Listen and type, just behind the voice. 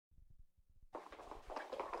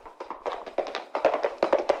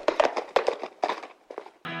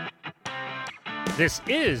This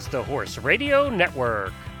is the Horse Radio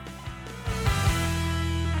Network.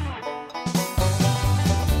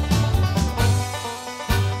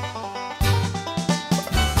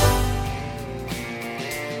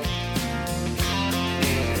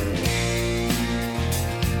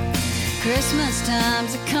 Christmas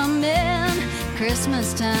time's a comin',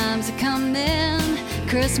 Christmas time's a comin',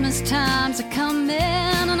 Christmas time's a comin',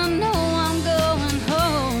 and I know I'm going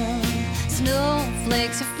home.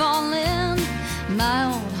 Snowflakes are falling, my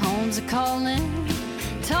old home's a calling,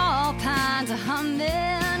 tall pines are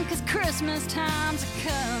humming, 'cause Christmas time's a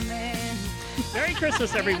comin'. Merry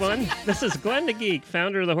Christmas, everyone. This is Glenn the Geek,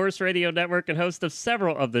 founder of the Horse Radio Network and host of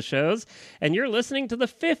several of the shows, and you're listening to the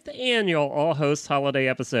 5th annual All Hosts Holiday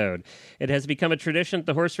episode. It has become a tradition at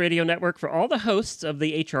the Horse Radio Network for all the hosts of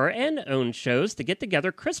the HRN-owned shows to get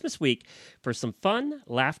together Christmas week for some fun,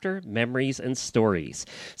 laughter, memories, and stories.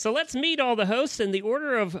 So let's meet all the hosts in the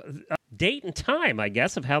order of date and time, I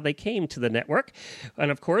guess, of how they came to the network.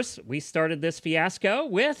 And, of course, we started this fiasco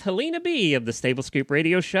with Helena B. of the Stable Scoop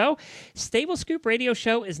Radio Show. Stable Scoop Radio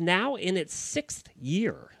Show is now in its 6th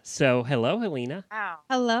year. So, hello, Helena. Wow.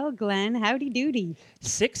 Hello, Glenn. Howdy doody.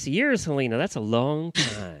 6 years, Helena. That's a long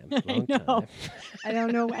time. Long time. I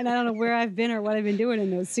don't know, and I don't know where I've been or what I've been doing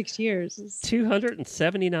in those 6 years.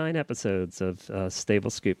 279 episodes of Stable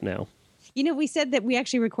Scoop now. You know, we said that we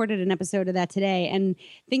actually recorded an episode of that today, and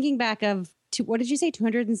thinking back of, what did you say,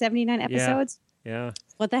 279 episodes? Yeah.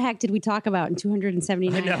 What the heck did we talk about in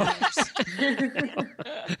 279 hours?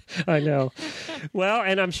 I know. Well,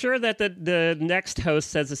 and I'm sure that the next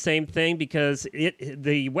host says the same thing, because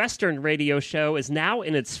the Western radio show is now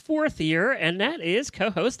in its 4th year, and that is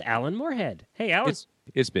co-host Alan Moorhead. Hey, Alan.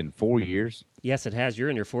 It's been 4 years. Yes, it has. You're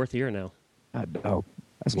in your 4th year now. Oh,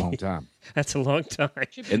 that's a long time. That's a long time.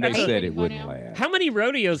 And they said it wouldn't last. How many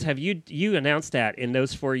rodeos have you announced at in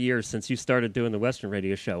those 4 years since you started doing the Western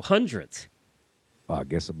radio show? Hundreds. I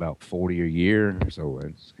guess about 40 a year. So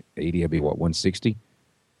it's 80, I'd be, 160?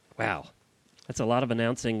 Wow. That's a lot of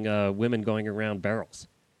announcing women going around barrels.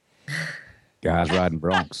 Guys riding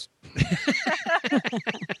broncs.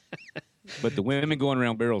 But the women going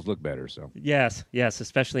around barrels look better, so. Yes,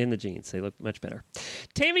 especially in the jeans. They look much better.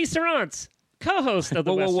 Tammy Sarantz, co-host of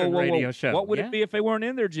the Western radio show. What would it be if they weren't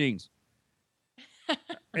in their jeans?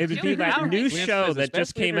 It would be that new show that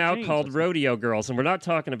just came out called Rodeo Girls, and we're not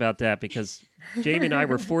talking about that because Jamie and I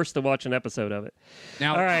were forced to watch an episode of it.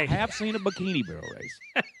 Now, all right. I have seen a bikini barrel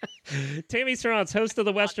race. Tammy Sarantz, host of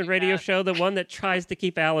the Western radio show, the one that tries to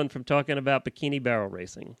keep Alan from talking about bikini barrel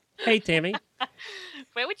racing. Hey, Tammy.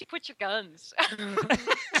 Where would you put your guns?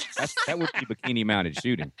 That would be bikini-mounted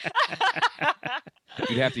shooting.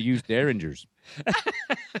 You'd have to use derringers.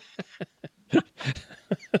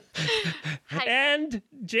 And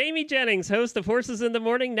Jamie Jennings, host of Horses in the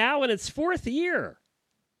Morning, now in its 4th year.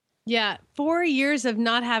 Yeah, 4 years of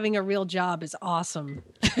not having a real job is awesome.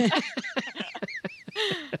 But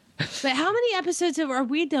how many episodes are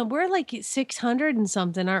we done? We're like 600 and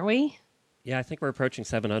something, aren't we? Yeah, I think we're approaching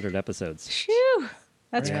 700 episodes. Phew,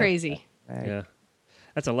 that's crazy. Yeah,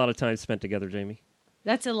 that's a lot of time spent together, Jamie.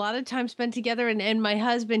 That's a lot of time spent together. And my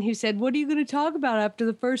husband, who said, what are you going to talk about after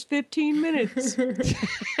the first 15 minutes?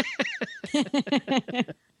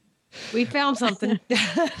 We found something.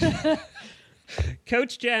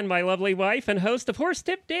 Coach Jen, my lovely wife, and host of Horse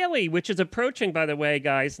Tip Daily, which is approaching, by the way,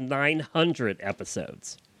 guys, 900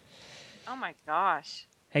 episodes. Oh, my gosh.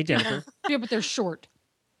 Hey, Jennifer. Yeah, but they're short.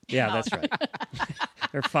 Yeah, that's right.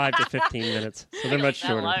 They're 5 to 15 minutes, so they're much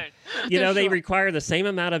shorter. Alone. You know, they require the same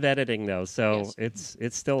amount of editing, though, so it's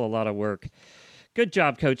still a lot of work. Good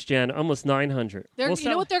job, Coach Jen. Almost 900. You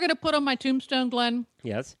know what they're going to put on my tombstone, Glenn?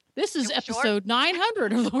 Yes. This is episode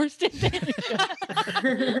 900 of the Horse Tip Daily Show.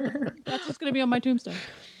 That's what's going to be on my tombstone.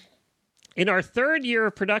 In our 3rd year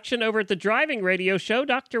of production over at the Driving Radio Show,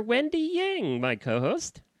 Dr. Wendy Ying, my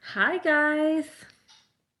co-host. Hi, guys.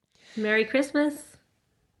 Merry Christmas.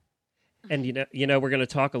 And, you know, we're going to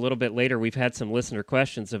talk a little bit later. We've had some listener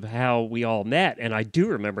questions of how we all met, and I do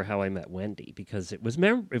remember how I met Wendy because it was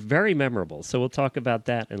very memorable. So we'll talk about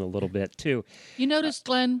that in a little bit, too. You noticed,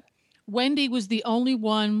 Glenn, Wendy was the only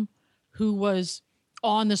one who was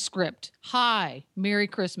on the script. Hi, Merry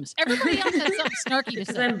Christmas. Everybody else had something snarky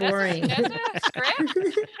to say. I'm boring. That's a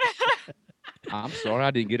script? I'm sorry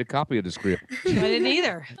I didn't get a copy of the script. I didn't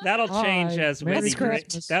either. That'll change as Merry Wendy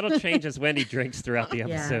Christmas. that'll change as Wendy drinks throughout the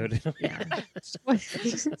episode. Yeah.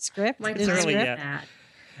 Script? My It's time early with yet. that.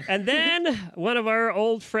 And then one of our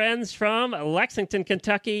old friends from Lexington,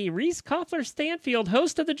 Kentucky, Reese Koffler Stanfield,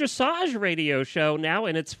 host of the Dressage Radio Show, now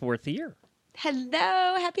in its 4th year.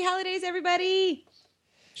 Hello. Happy holidays, everybody.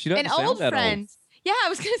 She doesn't An sound old that friend. Yeah, I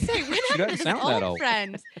was gonna say, what happened to doesn't this sound that old old.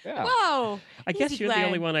 friend? Yeah. Whoa. I guess Easy, you're the Glenn.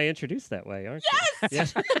 only one I introduced that way, aren't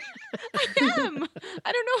Yes, you? I am.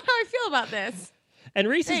 I don't know how I feel about this. And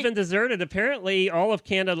Reese has Hey. been deserted. Apparently, all of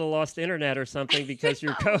Canada lost internet or something because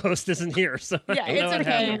your co-host isn't here. So I Yeah, don't know it's what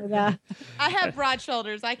okay. happened. Canada. I have broad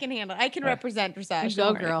shoulders. I can handle it. I can represent Dressage. Go,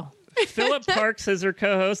 Don't worry. girl. Philip Parks is her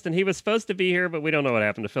co-host, and he was supposed to be here, but we don't know what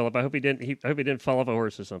happened to Philip. I hope he didn't. I hope he didn't fall off a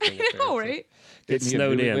horse or something. I know, right? It Didn't he have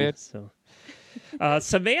snowed in. newlyweds? So.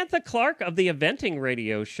 Samantha Clark of the Eventing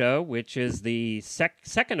Radio Show, which is the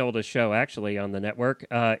second oldest show actually on the network,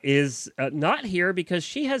 is not here because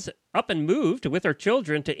she has up and moved with her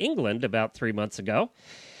children to England about 3 months ago.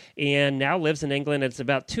 And now lives in England. It's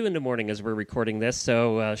about 2 a.m. as we're recording this.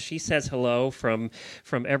 So she says hello from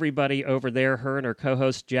everybody over there. Her and her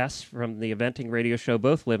co-host Jess from the Eventing Radio Show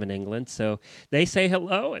both live in England. So they say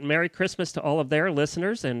hello and Merry Christmas to all of their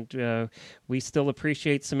listeners. And we still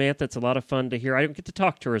appreciate Samantha. It's a lot of fun to hear. I don't get to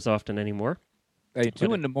talk to her as often anymore. Hey,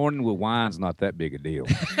 2 in the morning with wine's not that big a deal.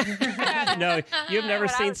 No, you've never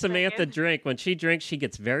What I seen was Samantha thinking. drink. When she drinks, she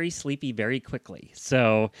gets very sleepy very quickly.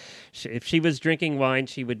 So if she was drinking wine,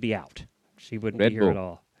 she would be out. She wouldn't Red be here Bull. at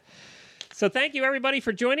all. So thank you, everybody,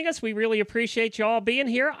 for joining us. We really appreciate you all being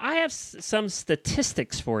here. I have some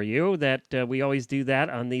statistics for you that we always do that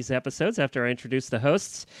on these episodes after I introduce the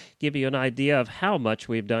hosts, give you an idea of how much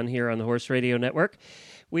we've done here on the Horse Radio Network.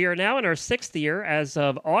 We are now in our 6th year. As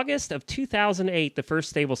of August of 2008, the first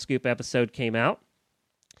Stable Scoop episode came out.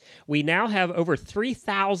 We now have over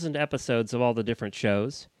 3,000 episodes of all the different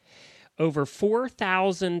shows. Over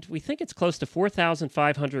 4,000, we think it's close to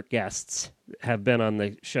 4,500 guests have been on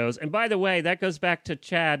the shows. And by the way, that goes back to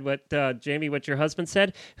Chad, Jamie, what your husband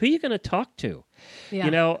said. Who are you going to talk to? Yeah.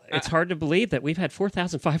 You know, it's hard to believe that we've had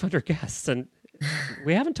 4,500 guests, and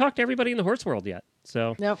we haven't talked to everybody in the horse world yet.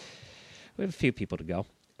 So Nope. we have a few people to go.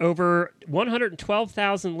 Over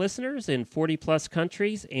 112,000 listeners in 40-plus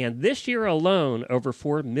countries, and this year alone, over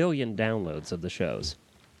 4 million downloads of the shows.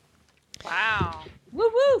 Wow. Woo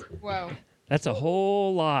woo. Whoa. That's a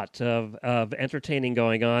whole lot of entertaining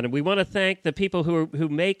going on. And we want to thank the people who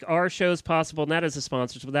make our shows possible, and that is the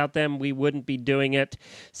sponsors. Without them, we wouldn't be doing it.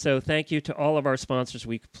 So thank you to all of our sponsors.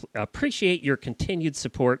 We appreciate your continued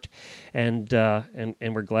support, and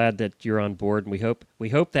we're glad that you're on board. And we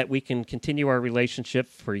hope that we can continue our relationship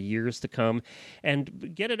for years to come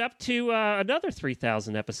and get it up to another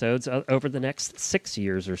 3,000 episodes over the next 6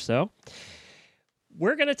 years or so.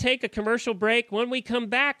 We're going to take a commercial break. When we come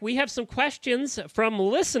back, we have some questions from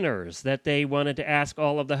listeners that they wanted to ask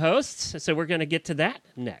all of the hosts. So we're going to get to that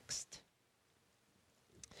next.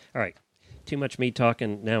 All right. Too much me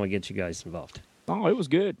talking. Now we get you guys involved. Oh, it was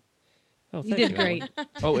good. Oh, You thank did great.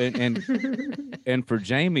 Oh, and for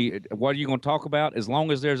Jamie, what are you going to talk about? As long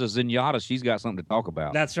as there's a zenyatta, she's got something to talk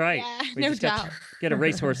about. That's right. Yeah, We no just got to doubt. get a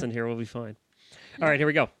racehorse in here. We'll be fine. All right, here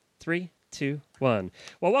we go. 3, 2, 1.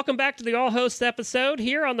 Well, welcome back to the All Hosts episode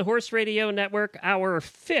here on the Horse Radio Network, our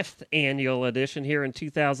 5th annual edition here in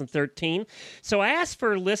 2013. So I asked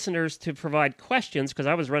for listeners to provide questions because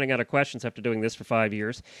I was running out of questions after doing this for 5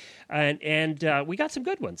 years. And we got some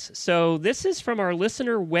good ones. So this is from our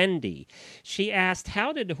listener, Wendy. She asked,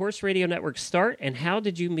 how did the Horse Radio Network start and how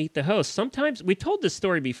did you meet the host? Sometimes, we told this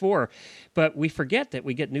story before, but we forget that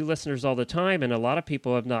we get new listeners all the time and a lot of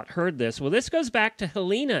people have not heard this. Well, this goes back to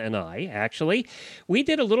Helena and I, actually. We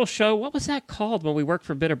did a little show. What was that called when we worked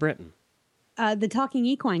for Bit of Britain? The Talking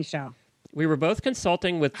Equine Show. We were both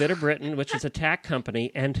consulting with Bit of Britain, which is a tack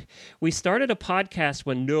company, and we started a podcast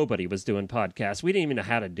when nobody was doing podcasts. We didn't even know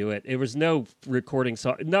how to do it. There was no recording,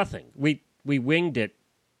 nothing. We winged it.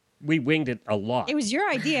 We winged it a lot. It was your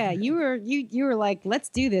idea. You were like, let's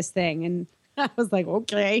do this thing, and I was like,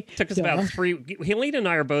 okay. It took us about 3. Helena and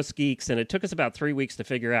I are both geeks, and it took us about 3 weeks to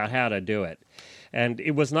figure out how to do it. And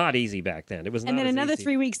it was not easy back then. It was not And then as another easy.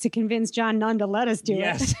 3 weeks to convince John Nunn to let us do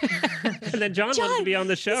Yes. it. And then John wanted to be on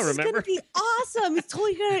the show, this remember? is going to be awesome. It's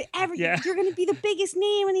totally going to Yeah. you're going to be the biggest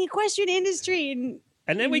name in the equestrian industry. And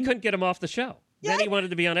And then we couldn't get him off the show. Then he wanted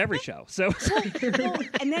to be on every show. So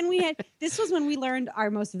and then this was when we learned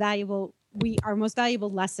our most valuable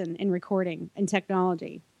lesson in recording and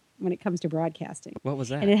technology when it comes to broadcasting. what was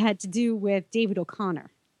that? And it had to do with David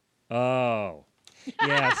O'Connor. Oh,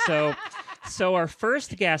 yeah. So our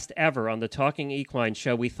first guest ever on the Talking Equine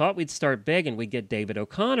show, we thought we'd start big and we'd get David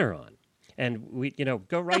O'Connor on. And we,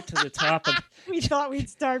 go right to the top. We thought we'd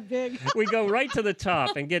start big. We go right to the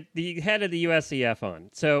top and get the head of the USEF on.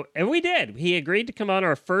 So, and we did. He agreed to come on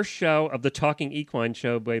our first show of the Talking Equine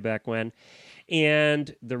show way back when.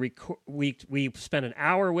 And we spent an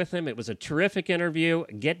hour with him. It was a terrific interview.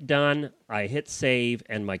 Get done. I hit save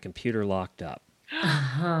and my computer locked up.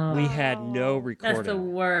 We had no recording. That's the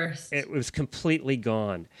worst. It was completely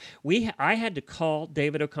gone. I had to call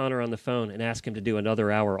David O'Connor on the phone and ask him to do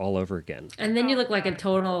another hour all over again. And then you look like a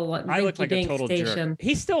total I look like a total station. jerk.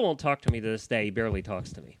 He still won't talk to me to this day. He barely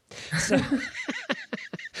talks to me. So,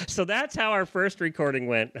 so that's how our first recording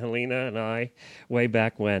went, Helena and I, way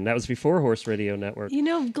back when. That was before Horse Radio Network. You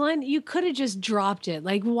know, Glenn, you could have just dropped it.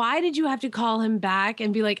 Like, why did you have to call him back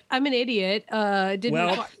and be like, "I'm an idiot"?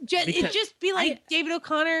 Just be like, David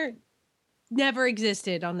O'Connor never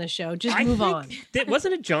existed on the show. Just move on.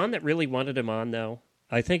 Wasn't it John that really wanted him on, though?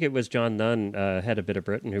 I think it was John Nunn, head of Bit of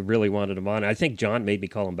Britain, who really wanted him on. I think John made me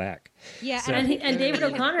call him back. Yeah, So- And David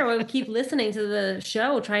O'Connor would keep listening to the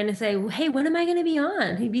show, trying to say, "Hey, when am I going to be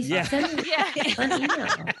on?" He'd be sending an email.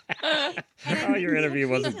 Oh, your interview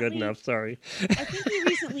wasn't good enough. Sorry. I think he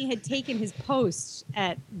recently had taken his post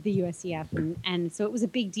at the USCF, and so it was a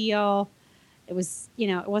big deal. It was,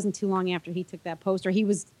 it wasn't too long after he took that post, or he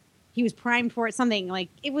was primed for it. Something like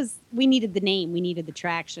it was. We needed the name. We needed the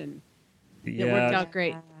traction. It worked out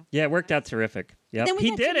great. Yeah, it worked out terrific. Yep. Then we He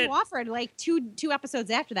got did you it. offered like two episodes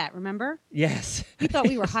after that. Remember? Yes. We thought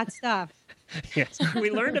we were hot stuff. Yes.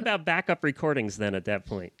 We learned about backup recordings then at that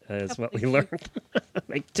point, is what we learned.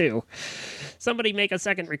 Make two. Somebody make a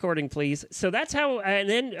second recording, please. So that's how, and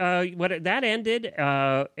then that ended,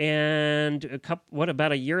 and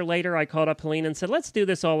about a year later, I called up Helena and said, let's do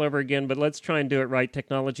this all over again, but let's try and do it right.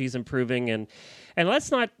 Technology's improving, and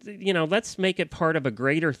let's not, let's make it part of a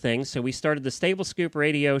greater thing. So we started the Stable Scoop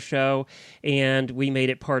radio show, and we made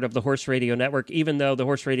it part of the Horse Radio Network, even though the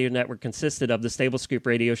Horse Radio Network consisted of the Stable Scoop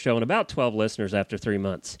radio show and about 12 listeners after 3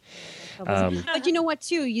 months. But you know what,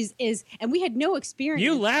 too, is and we had no experience.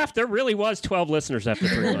 You laughed. There really was 12 listeners after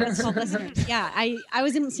 3 months. 12 listeners. Yeah, I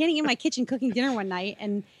was standing in my kitchen cooking dinner one night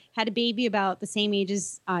and had a baby about the same age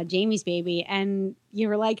as Jamie's baby, and you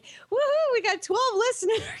were like, "Woohoo! We got 12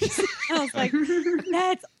 listeners." I was like,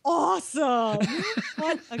 "That's awesome!"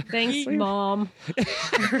 What a Thanks, Mom.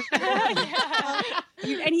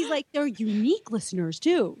 And he's like, "They're unique listeners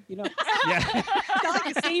too." Yeah. It's not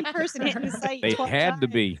like the same person hitting the site. They 12 had to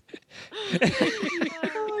times. be.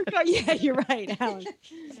 Oh my God! Yeah, you're right, Alan.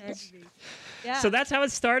 Yeah. So that's how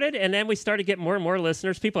it started, and then we started getting more and more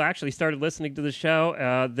listeners. People actually started listening to the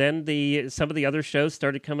show. Then some of the other shows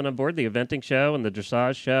started coming on board, the eventing show and the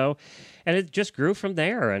dressage show, and it just grew from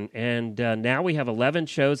there. And now we have 11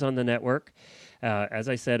 shows on the network. As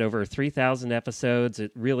I said, over 3,000 episodes.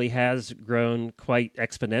 It really has grown quite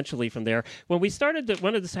exponentially from there. When we started,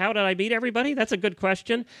 how did I meet everybody? That's a good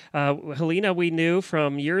question. Helena, we knew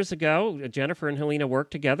from years ago. Jennifer and Helena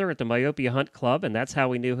worked together at the Myopia Hunt Club, and that's how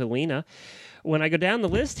we knew Helena. When I go down the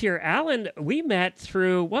list here, Alan, we met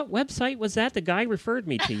through, what website was that? The guy referred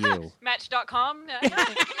me to you. Match.com.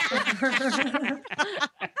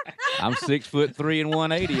 I'm 6'3" and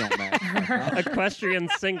 180 on that. Equestrian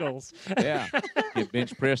Singles. Yeah, get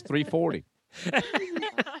bench press 340.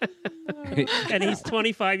 And he's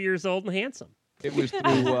 25 years old and handsome. It was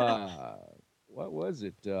through what was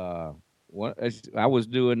it? I was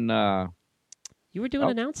doing. You were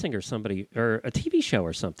doing announcing or a TV show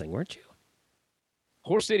or something, weren't you?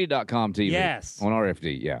 HorseCity.com TV. Yes. On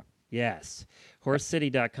RFD, yeah. Yes.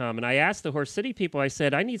 HorseCity.com. And I asked the Horse City people, I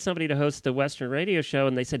said, I need somebody to host the Western radio show.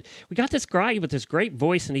 And they said, we got this guy with this great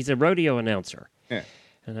voice, and he's a rodeo announcer. Yeah.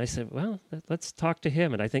 And I said, well, let's talk to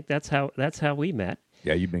him. And I think that's how we met.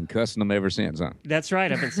 Yeah, you've been cussing them ever since, huh? That's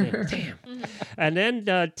right. I've been saying, damn. And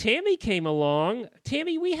then Tammy came along.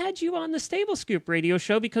 Tammy, we had you on the Stable Scoop radio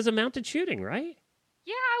show because of mounted shooting, right?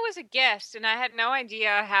 Yeah, I was a guest, and I had no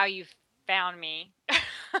idea how you found me.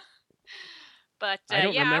 But I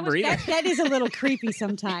don't yeah, remember either. That is a little creepy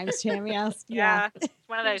sometimes, Tammy. Yeah, it's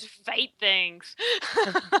one of those fate things.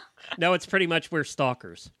 No, it's pretty much we're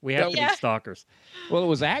stalkers. We have to be stalkers. Well, it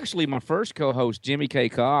was actually my first co-host, Jimmy K.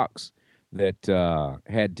 Cox, that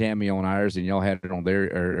had Tammy on ours, and y'all had it on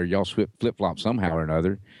there, or y'all flip-flop somehow or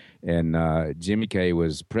another. And Jimmy K.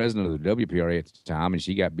 was president of the WPRA at the time, and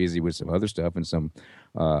she got busy with some other stuff, and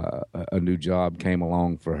a new job came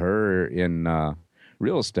along for her in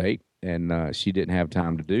real estate, and she didn't have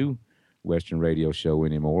time to do Western Radio Show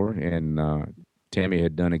anymore. And Tammy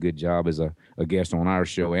had done a good job as a guest on our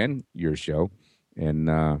show and your show. And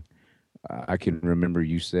I can remember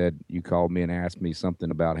you called me and asked me something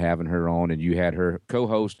about having her on, and you had her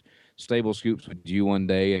co-host Stable Scoops with you one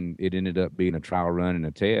day, and it ended up being a trial run and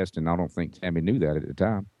a test, and I don't think Tammy knew that at the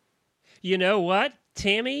time. You know what,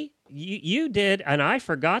 Tammy? You did, and I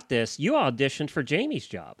forgot this. You auditioned for Jamie's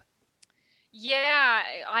job. Yeah,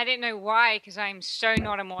 I didn't know why, because I'm so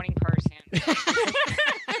not a morning person.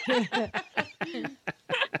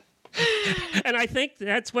 And I think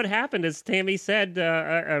that's what happened, as Tammy said,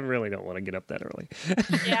 I really don't want to get up that early.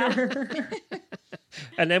 Yeah.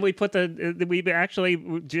 And then we put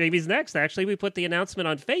Jamie's next. Actually, we put the announcement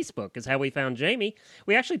on Facebook is how we found Jamie.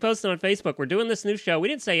 We actually posted on Facebook, we're doing this new show. We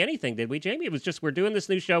didn't say anything, did we, Jamie? It was just, we're doing this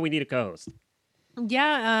new show. We need a co-host.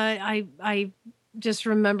 Yeah, I just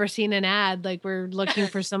remember seeing an ad, like we're looking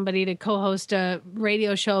for somebody to co-host a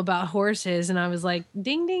radio show about horses. And I was like,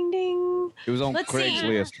 ding, ding, ding. It was on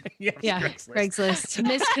Craigslist. Yeah, Craigslist.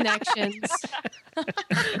 Misconnections.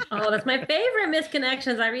 Oh, that's my favorite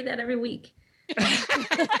misconnections. I read that every week.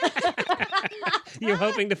 You're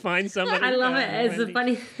hoping to find somebody. I love it. It's Wendy? the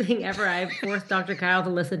funniest thing ever. I forced Dr. Kyle to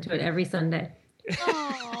listen to it every Sunday.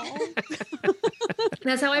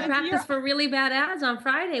 That's how I practice for really bad ads on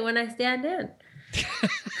Friday when I stand in.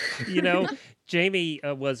 You know, Jamie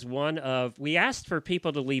was one of, we asked for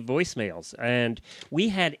people to leave voicemails, and we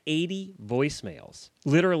had 80 voicemails,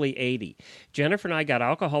 literally 80. Jennifer and I got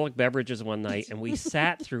alcoholic beverages one night, and we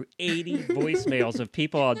sat through 80 voicemails of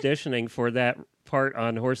people auditioning for that part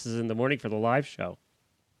on Horses in the Morning for the live show.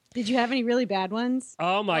 Did you have any really bad ones?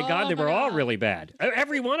 Oh my God, they were all really bad.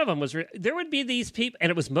 Every one of them was. There would be these people, and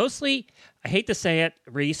it was mostly, I hate to say it,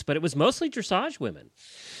 Reese, but it was mostly dressage women.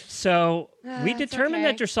 So we determined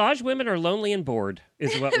that dressage women are lonely and bored,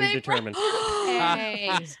 is what we determined. Hey.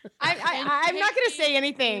 I'm not going to say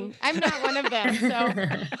anything. I'm not one of them. So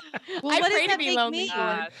Well, I what pray does to that be make lonely. me?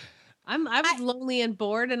 I was lonely and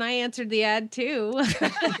bored, and I answered the ad too.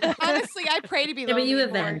 Honestly, I pray to be Yeah, lonely. but you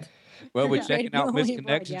and bored. event. Well, we're Yeah. checking out Lonely and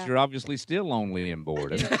bored, misconnections. yeah. You're obviously still lonely and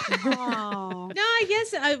bored. Oh. No, I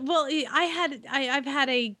guess I've had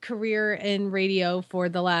a career in radio for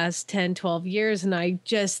the last 10, 12 years, and I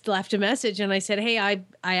just left a message and I said, hey, I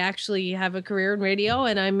actually have a career in radio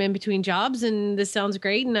and I'm in between jobs and this sounds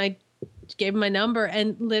great. And I gave him my number,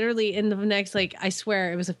 and literally in the next, I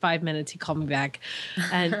swear it was 5 minutes, he called me back.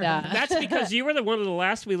 And That's because you were one of the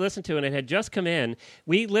last we listened to, and it had just come in.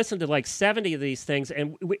 We listened to 70 of these things,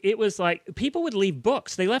 and it was like people would leave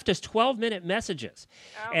books. They left us 12-minute messages.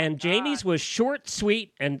 And Jamie's was short,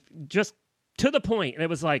 sweet, and just to the point. And it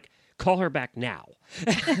was like, call her back now.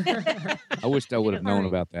 I wished I would have known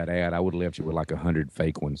about that ad. I would have left you with 100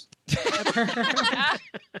 fake ones.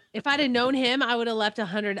 if I'd have known him, I would have left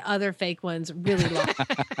 100 other fake ones really long.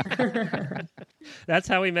 That's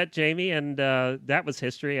how we met Jamie, and that was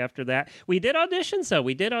history after that. We did auditions, though.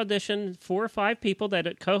 We did audition 4 or 5 people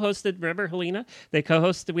that co-hosted. Remember Helena? They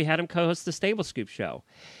co-hosted. We had them co-host the Stable Scoop show.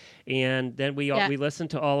 And then we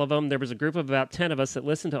listened to all of them. There was a group of about 10 of us that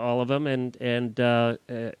listened to all of them, and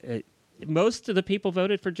most of the people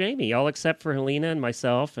voted for Jamie, all except for Helena and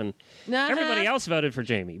myself, and everybody else voted for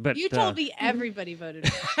Jamie. But you told me everybody voted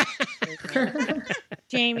for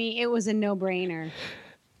Jamie, it was a no-brainer.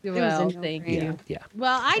 Well, thank you. Yeah.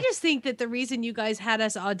 Well, I just think that the reason you guys had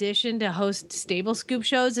us audition to host Stable Scoop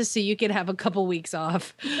shows is so you could have a couple weeks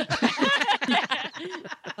off.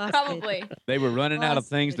 Probably. They were running out of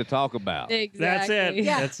things to talk about. Exactly. That's it.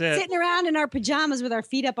 Yeah, That's it. sitting around in our pajamas with our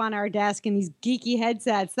feet up on our desk and these geeky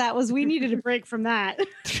headsets. We needed a break from that.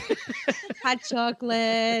 Hot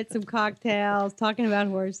chocolate, some cocktails, talking about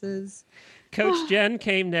horses. Coach Jen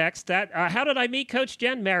came next. How did I meet Coach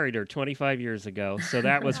Jen? Married her 25 years ago, so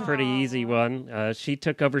that was pretty easy one. She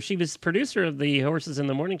took over. She was producer of the Horses in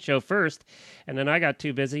the Morning show first, and then I got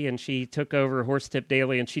too busy, and she took over Horse Tip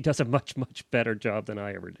Daily, and she does a much, much better job than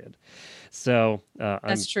I ever did. So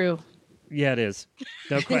That's true. Yeah, it is.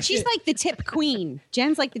 No question. She's like the tip queen.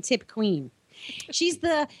 Jen's like the tip queen. She's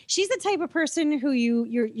the type of person who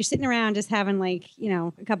you're sitting around just having a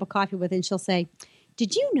cup of coffee with, and she'll say,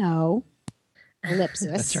 "Did you know?" Ellipsis.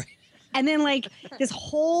 That's right. And then this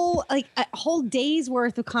whole a whole day's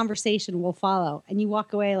worth of conversation will follow, and you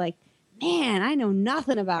walk away like, man, I know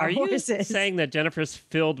nothing about Are horses. you saying that Jennifer's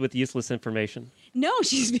filled with useless information? No,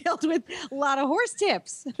 she's filled with a lot of horse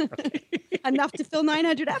tips. Enough to fill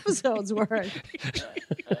 900 episodes worth.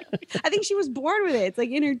 I think she was born with it. It's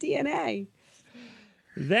in her DNA.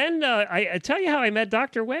 Then I tell you how I met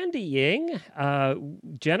Dr. Wendy Ying.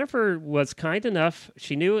 Jennifer was kind enough.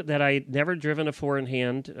 She knew that I'd never driven a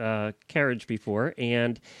four-in-hand carriage before,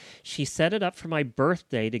 and she set it up for my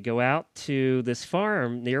birthday to go out to this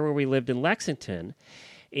farm near where we lived in Lexington.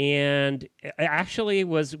 And actually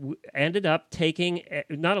ended up taking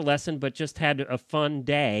not a lesson, but just had a fun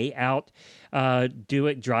day out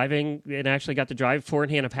driving, and actually got to drive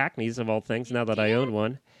four-in-hand of Hackneys, of all things, now that I own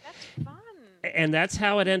one. That's fun. And that's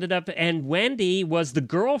how it ended up. And Wendy was the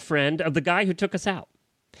girlfriend of the guy who took us out.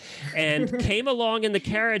 and came along in the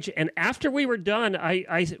carriage. And after we were done,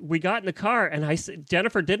 we got in the car, and I said,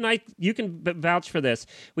 Jennifer, didn't I? You can vouch for this.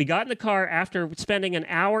 We got in the car after spending an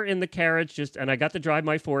hour in the carriage, and I got to drive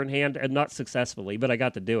my four in hand, and not successfully, but I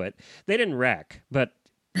got to do it. They didn't wreck, but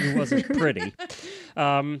it wasn't pretty.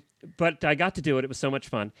 But I got to do it. It was so much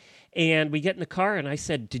fun. And we get in the car, and I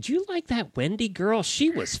said, did you like that Wendy girl? She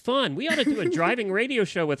was fun. We ought to do a driving radio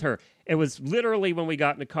show with her. It was literally when we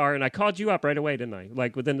got in the car, and I called you up right away, didn't I?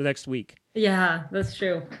 Like within the next week. Yeah, that's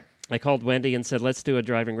true. I called Wendy and said, let's do a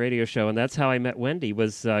driving radio show. And that's how I met Wendy,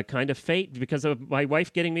 was kind of fate because of my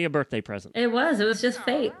wife getting me a birthday present. It was just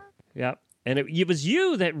fate. Yeah. And it was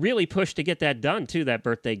you that really pushed to get that done, too, that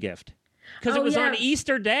birthday gift. Because it was on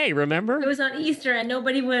Easter Day, remember? It was on Easter, and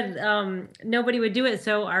nobody would do it.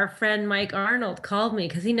 So our friend Mike Arnold called me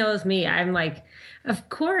because he knows me. I'm like, of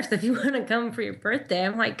course, if you want to come for your birthday.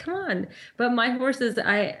 I'm like, come on. But my horses,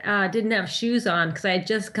 I didn't have shoes on because I had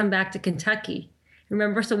just come back to Kentucky.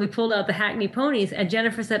 Remember? So we pulled out the Hackney ponies, and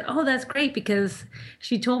Jennifer said, oh, that's great because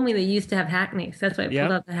she told me they used to have Hackneys. That's why I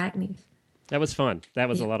pulled out the Hackneys. That was fun. That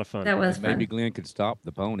was a lot of fun. That was fun. Maybe Glenn could stop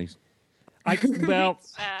the ponies. I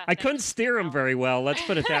couldn't steer them very well. Let's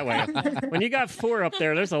put it that way. When you got four up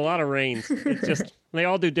there, there's a lot of reins. It's just, they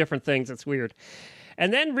all do different things. It's weird.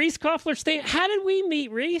 And then Reese Koffler, how did we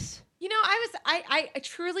meet, Reese? You know, I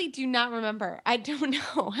truly do not remember. I don't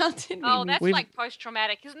know. How did we meet? Oh, that's like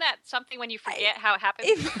post-traumatic. Isn't that something when you forget how it happened?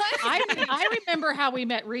 I remember how we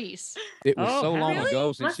met Reese. It was so long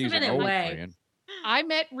ago since she's an old way. friend. I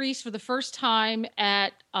met Reese for the first time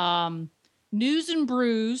at News and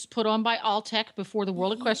Brews put on by Alltech before the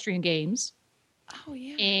World Equestrian Games. Oh,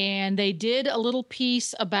 yeah. And they did a little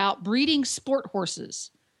piece about breeding sport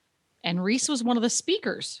horses. And Reese was one of the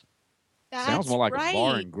speakers. Sounds more like a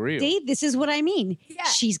bar and grill. Dave, this is what I mean. Yeah.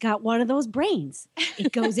 She's got one of those brains.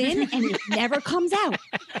 It goes in and it never comes out.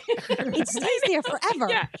 It stays there forever.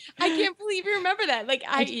 Yeah, I can't believe you remember that. Like,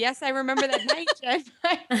 I remember that night,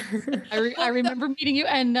 Jen. I remember meeting you,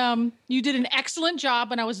 and you did an excellent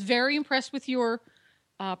job, and I was very impressed with your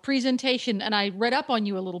presentation. And I read up on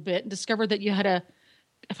you a little bit and discovered that you had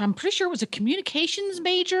I'm pretty sure it was a communications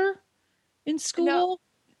major in school.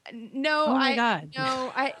 No, oh my God.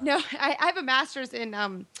 I have a master's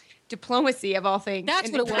in diplomacy of all things. That's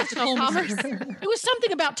what it was. Commerce. It was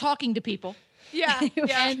something about talking to people. Yeah, And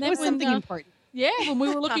it was something important. Yeah, when we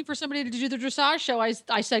were looking for somebody to do the dressage show,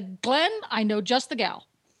 I said, Glenn, I know just the gal.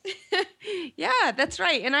 Yeah, that's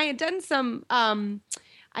right. And I had done some.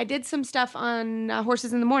 I did some stuff on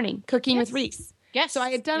Horses in the Morning, cooking with Reese. Yes. So I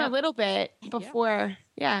had done a little bit before.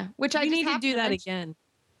 Yeah, which I need to do that again.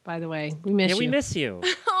 By the way, we miss you. Yeah, we miss you.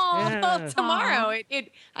 Oh, tomorrow.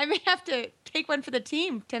 I may have to take one for the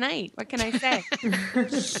team tonight. What can I say?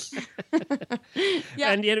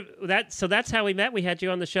 Yeah. And that's how we met. We had you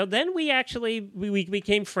on the show. Then we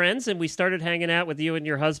became friends, and we started hanging out with you and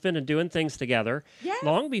your husband and doing things together. Yes.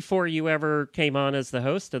 Long before you ever came on as the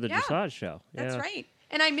host of the dressage show. That's right.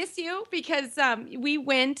 And I miss you because we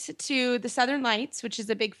went to the Southern Lights, which is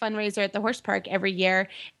a big fundraiser at the horse park every year.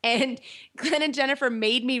 And Glenn and Jennifer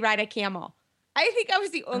made me ride a camel. I think I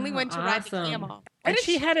was the only one to ride the camel. And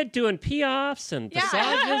she had it doing pee-offs and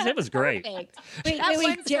passages. It was great. Wait.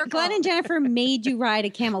 Glenn and Jennifer made you ride a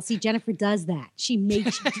camel. See, Jennifer does that. She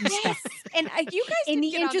makes you do stuff. And you guys in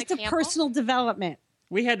the interest of personal development.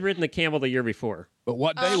 We had ridden the camel the year before. But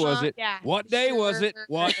what day was it? Yeah. What day was it?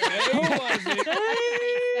 What day was it?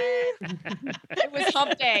 It was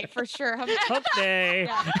hump day for sure. Hump day.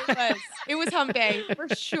 Yeah, it was hump day for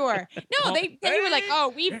sure. No, they were like,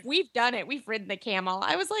 "Oh, we've done it. We've ridden the camel."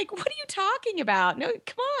 I was like, "What are you talking about? No,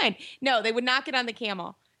 come on." No, they would not get on the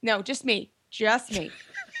camel. No, just me.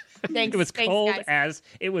 Thanks. It was cold guys. as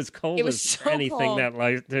anything cold. that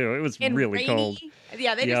night too. It was And really rainy. cold.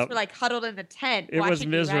 Yeah, they just were like huddled in the tent. It was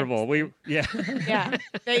watching me ride miserable. this thing. Yeah.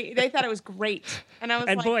 They thought it was great, and I was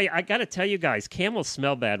And like, boy, I got to tell you guys, camels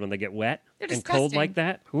smell bad when they get wet They're and cold disgusting. like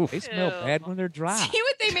that. Oof. They smell bad when they're dry. "See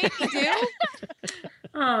what they make me do?"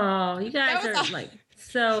 Oh, you guys That are was like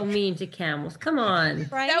so mean to camels. Come on.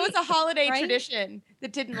 Right? That was a holiday Right? tradition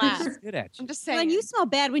that didn't last. Good at you. I'm just saying. Glenn, you smell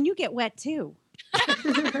bad when you get wet too.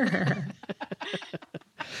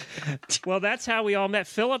 Well, that's how we all met.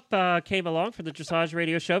 Philip came along for the dressage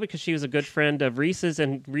radio show because she was a good friend of Reese's,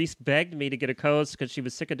 and Reese begged me to get a co-host because she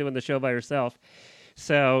was sick of doing the show by herself.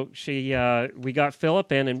 So we got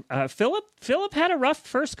Philip in, and Philip had a rough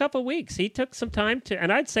first couple of weeks. He took some time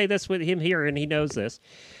and I'd say this with him here, and he knows this.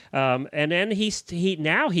 And then he's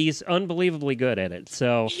unbelievably good at it.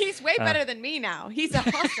 So he's way better than me now. He's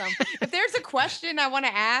awesome. If there's a question I want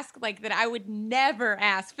to ask, like that I would never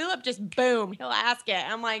ask, Philip just boom, he'll ask it.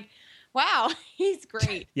 I'm like, Wow, he's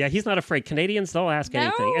great. Yeah, he's not afraid. Canadians, they'll ask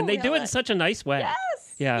anything. And they do it in such a nice way.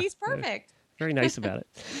 Yes. Yeah. He's perfect. Very nice about it.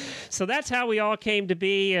 So that's how we all came to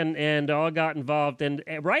be and all got involved. And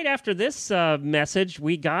right after this message,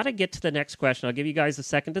 we got to get to the next question. I'll give you guys a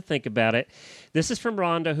second to think about it. This is from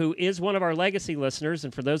Rhonda, who is one of our legacy listeners.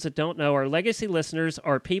 And for those that don't know, our legacy listeners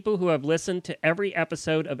are people who have listened to every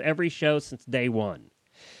episode of every show since day one.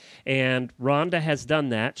 And Rhonda has done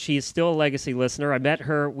that. She is still a legacy listener. I met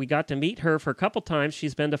her. We got to meet her for a couple times.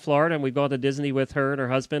 She's been to Florida, and we've gone to Disney with her and her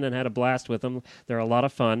husband and had a blast with them. They're a lot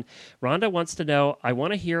of fun. Rhonda wants to know, I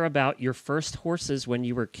want to hear about your first horses when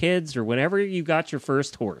you were kids or whenever you got your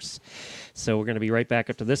first horse. So we're going to be right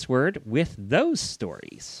back after this word with those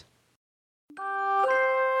stories.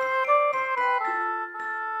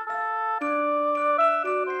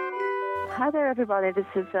 Hi there, everybody. This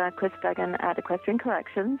is Chris Duggan at Equestrian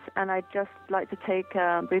Collections, and I'd just like to take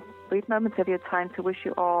brief moments of your time to wish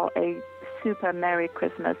you all a super Merry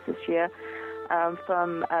Christmas this year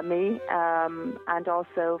from me and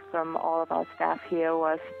also from all of our staff here who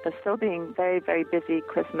are still being very, very busy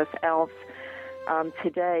Christmas elves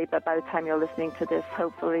today, but by the time you're listening to this,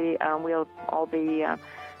 hopefully we'll all be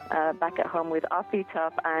back at home with our feet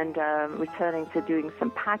up and returning to doing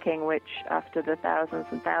some packing, which after the thousands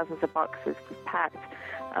and thousands of boxes packed,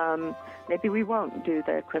 maybe we won't do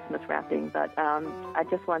the Christmas wrapping, but I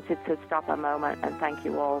just wanted to stop a moment and thank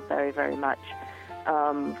you all very, very much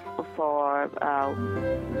for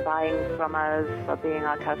buying from us, for being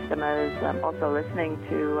our customers, also listening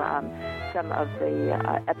to some of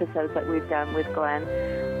the episodes that we've done with Glenn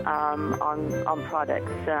on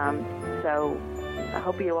products. So I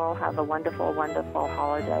hope you all have a wonderful, wonderful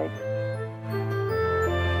holiday.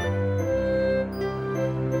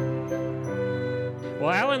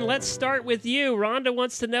 Well, Alan, let's start with you. Rhonda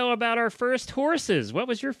wants to know about our first horses. What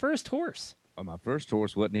was your first horse? Well, my first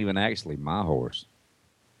horse wasn't even actually my horse.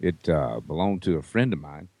 It belonged to a friend of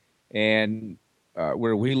mine. And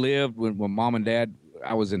where we lived, when Mom and Dad,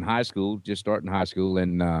 I was in high school, just starting high school,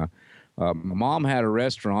 and my mom had a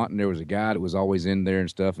restaurant, and there was a guy that was always in there and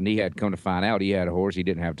stuff, and he had come to find out he had a horse. He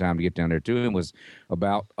didn't have time to get down there to him. It was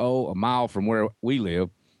about, a mile from where we live.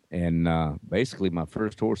 And basically my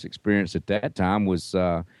first horse experience at that time was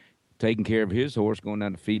taking care of his horse, going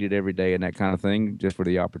down to feed it every day and that kind of thing, just for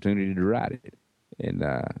the opportunity to ride it. And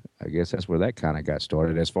I guess that's where that kind of got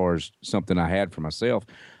started as far as something I had for myself.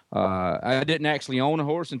 I didn't actually own a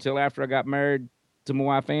horse until after I got married to my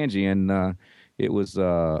wife, Angie, and it was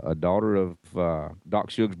a daughter of Doc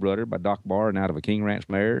Shug's brother by Doc Barr and out of a King Ranch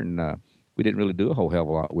mare, and we didn't really do a whole hell of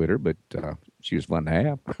a lot with her, but she was fun to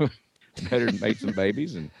have. Met her and made some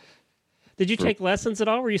babies. And did you take lessons at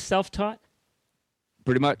all? Were you self-taught?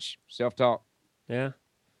 Pretty much self-taught. Yeah.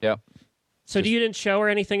 Yep. So you didn't show her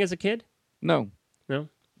anything as a kid? No. No?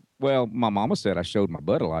 Well, my mama said I showed my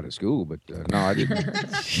butt a lot at school, but no, I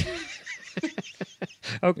didn't.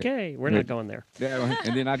 Okay, we're not going there. Yeah,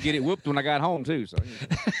 and then I'd get it whooped when I got home, too. So,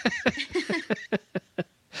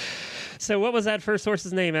 So what was that first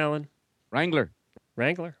horse's name, Alan? Wrangler.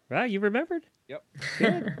 Wrangler. Wow, you remembered? Yep.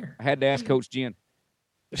 Good. I had to ask Coach Jen.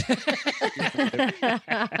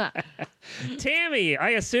 Tammy,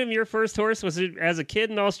 I assume your first horse was as a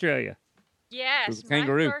kid in Australia. Yes, my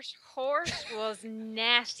kangaroo. first horse was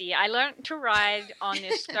nasty. I learned to ride on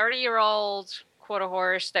this 30-year-old quarter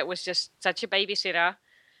horse that was just such a babysitter.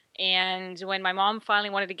 And when my mom finally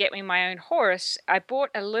wanted to get me my own horse, I bought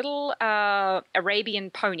a little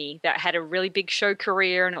Arabian pony that had a really big show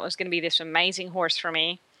career, and it was going to be this amazing horse for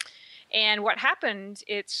me. And what happened,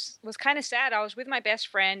 it was kind of sad. I was with my best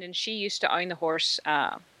friend, and she used to own the horse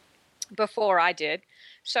before I did.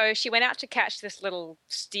 So she went out to catch this little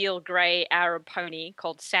steel gray Arab pony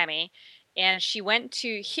called Sammy, and she went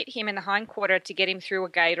to hit him in the hindquarter to get him through a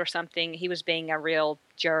gate or something. He was being a real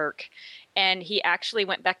jerk. And he actually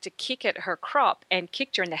went back to kick at her crop and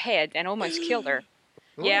kicked her in the head and almost killed her.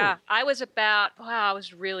 Yeah, I was I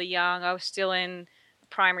was really young. I was still in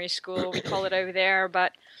primary school, we call it over there.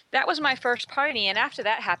 But that was my first pony. And after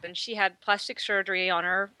that happened, she had plastic surgery on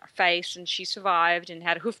her face, and she survived and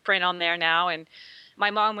had a hoof print on there now. And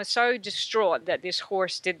my mom was so distraught that this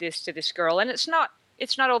horse did this to this girl. And it's not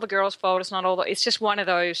all the girl's fault. It's just one of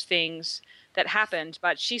those things that happened.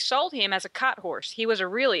 But she sold him as a cart horse. He was a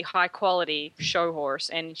really high quality show horse,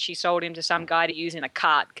 and she sold him to some guy to use in a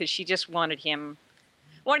cart because she just wanted him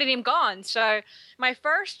gone. So my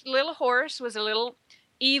first little horse was a little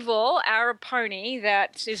evil Arab pony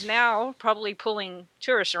that is now probably pulling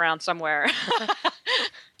tourists around somewhere.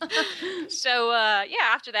 So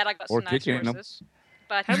after that I got some nice horses.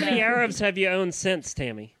 But how many Arabs have you owned since,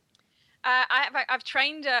 Tammy? I've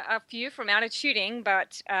trained a few from altituding,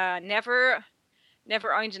 but never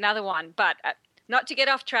owned another one. But not to get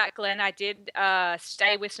off track, Glenn, I did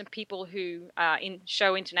stay with some people who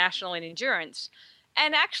show international in endurance,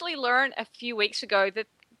 and actually learned a few weeks ago that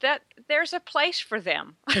there's a place for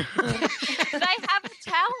them. They have a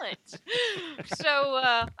talent. So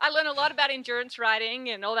I learned a lot about endurance riding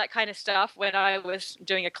and all that kind of stuff when I was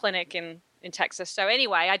doing a clinic in Texas. So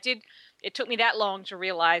anyway, it took me that long to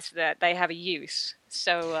realize that they have a use.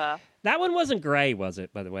 So that one wasn't gray, was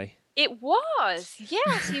it, by the way? It was,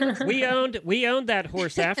 yes. He was. We owned that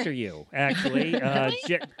horse after you, actually.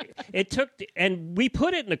 It took, and we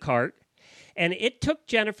put it in a cart, and it took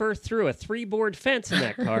Jennifer through a 3-board fence in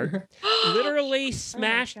that cart. Literally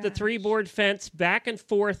smashed the 3-board fence back and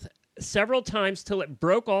forth several times till it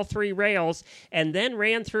broke all 3 rails, and then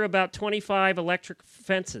ran through about 25 electric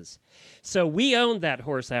fences. So we owned that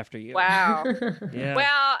horse after you. Wow. Yeah.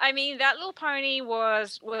 Well, I mean, that little pony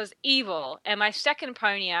was evil. And my second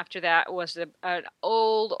pony after that was an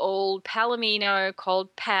old Palomino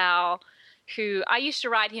called Pal, who I used to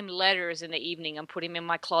write him letters in the evening and put him in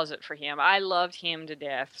my closet for him. I loved him to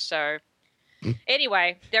death. So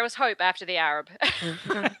anyway, there was hope after the Arab.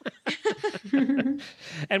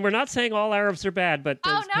 And we're not saying all Arabs are bad, but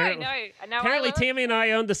no. Apparently Tammy and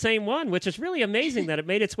I owned the same one, which is really amazing that it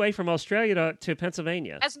made its way from Australia to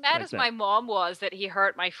Pennsylvania. As mad as my mom was that he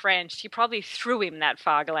hurt my French, she probably threw him that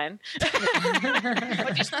far, Glenn.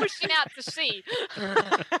 Or just pushed him out to sea.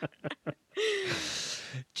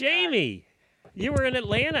 Jamie, you were in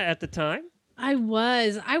Atlanta at the time. I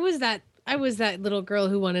was that little girl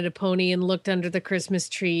who wanted a pony and looked under the Christmas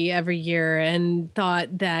tree every year and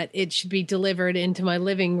thought that it should be delivered into my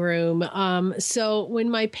living room. So when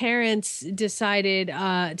my parents decided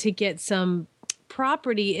to get some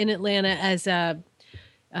property in Atlanta as a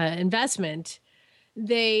investment,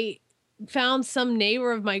 they found some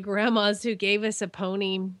neighbor of my grandma's who gave us a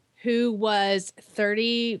pony who was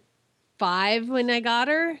 35 when I got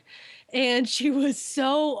her. And she was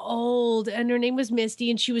so old, and her name was Misty,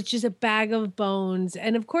 and she was just a bag of bones.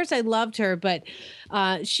 And of course, I loved her, but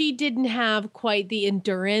she didn't have quite the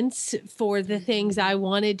endurance for the things I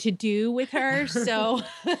wanted to do with her. So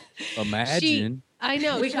imagine. I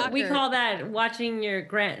know. We call that watching your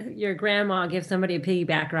grandma give somebody a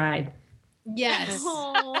piggyback ride. Yes.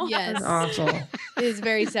 Yes. That's awful. It is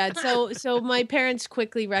very sad. So my parents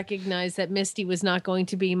quickly recognized that Misty was not going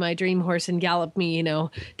to be my dream horse and gallop me,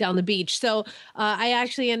 down the beach. So I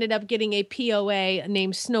actually ended up getting a POA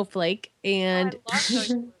named Snowflake, and I love those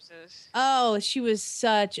horses. oh, she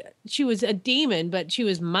was a demon, but she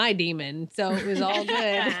was my demon. So it was all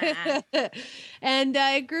good. And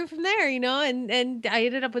it grew from there, and I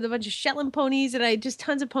ended up with a bunch of Shetland ponies, and I had just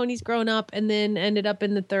tons of ponies growing up, and then ended up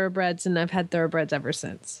in the thoroughbreds, and I've had thoroughbreds ever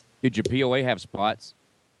since. Did your POA have spots?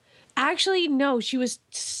 Actually, no. She was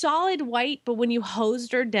solid white, but when you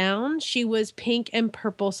hosed her down, she was pink and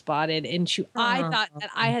purple spotted. And I thought that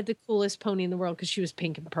I had the coolest pony in the world because she was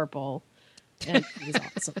pink and purple. And it was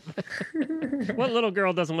awesome. What little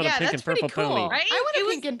girl doesn't want a pink and purple cool, pony? right? I want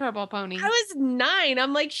a pink and purple pony. I was 9.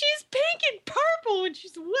 I'm like, she's pink and purple and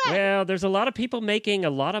she's wet. Well, there's a lot of people making a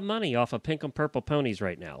lot of money off of pink and purple ponies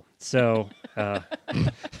right now. So,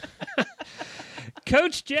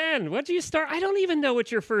 Coach Jen, what do you start? I don't even know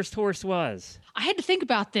what your first horse was. I had to think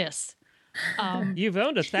about this. You've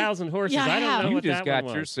owned 1,000 horses. Yeah, I I don't have. know You what just that one got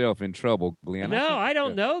was. yourself in trouble, Glenn. No, I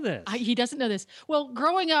don't know this. He doesn't know this. Well,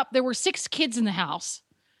 growing up, there were 6 kids in the house,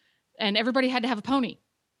 and everybody had to have a pony.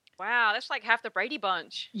 Wow, that's like half the Brady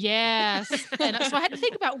Bunch. Yes. And so I had to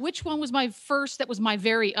think about which one was my first that was my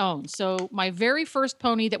very own. So my very first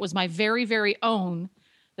pony that was my very, very own,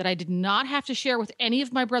 that I did not have to share with any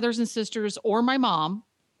of my brothers and sisters or my mom,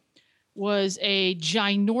 was a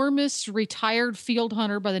ginormous retired field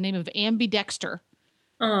hunter by the name of Ambidexter.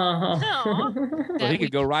 Oh. Well, he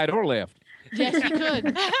could go right or left. Yes, he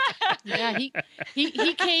could. Yeah,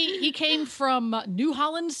 he came from New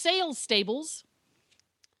Holland Sales Stables,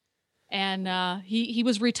 and he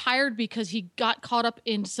was retired because he got caught up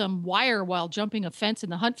in some wire while jumping a fence in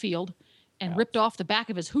the hunt field and ripped off the back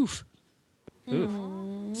of his hoof.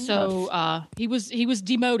 Oof. So he was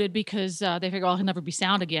demoted because they figured, he'll never be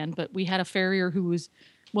sound again. But we had a farrier who was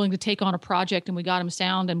willing to take on a project, and we got him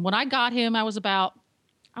sound. And when I got him, I was about,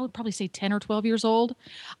 I would probably say 10 or 12 years old.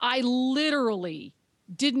 I literally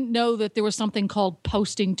didn't know that there was something called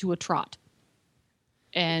posting to a trot.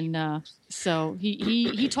 And so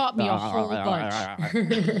he taught me a whole bunch.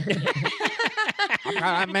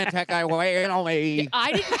 I meant that guy way away.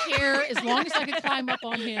 I didn't care as long as I could climb up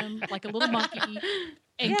on him like a little monkey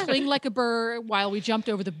and cling like a burr while we jumped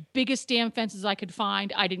over the biggest damn fences I could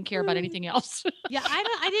find. I didn't care about anything else. Yeah,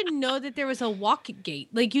 I didn't know that there was a walk gait.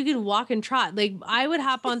 Like you could walk and trot. Like I would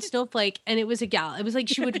hop on Snowflake and it was a gal. It was like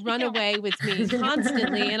she would run away with me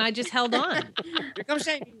constantly and I just held on. Here comes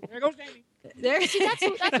Sammy. There goes Sammy. See,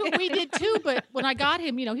 that's what we did too. But when I got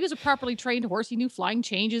him, he was a properly trained horse. He knew flying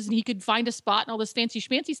changes and he could find a spot and all this fancy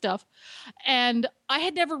schmancy stuff. And I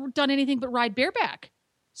had never done anything but ride bareback.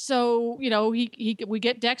 So, we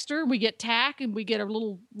get Dexter, we get tack, and we get a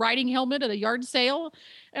little riding helmet at a yard sale.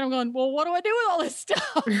 And I'm going, well, what do I do with all this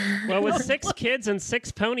stuff? Well, with 6 kids and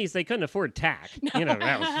 6 ponies, they couldn't afford tack.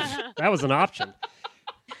 That was an option.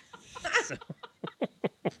 So.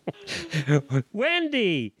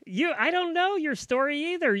 Wendy, I don't know your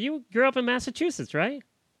story either. You grew up in Massachusetts, right?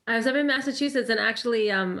 I was up in Massachusetts, and actually,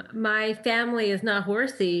 my family is not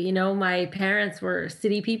horsey. My parents were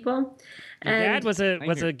city people. Your dad was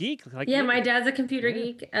a geek. My dad's a computer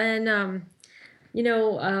geek, and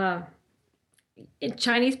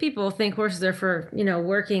Chinese people think horses are for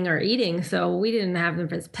working or eating, so we didn't have them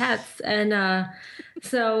as pets. And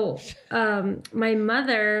so my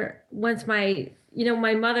mother, once my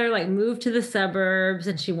mother moved to the suburbs,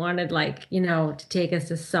 and she wanted to take us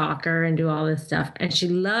to soccer and do all this stuff. And she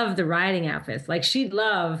loved the riding outfits. Like she'd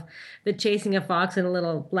love the chasing a fox in a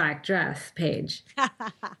little black dress page.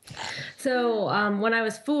 So when I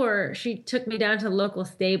was 4, she took me down to the local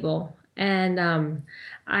stable, and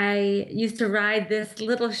I used to ride this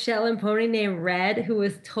little Shetland pony named Red, who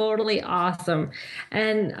was totally awesome.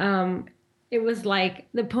 And it was like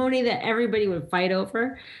the pony that everybody would fight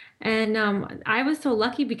over. And I was so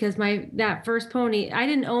lucky because that first pony, I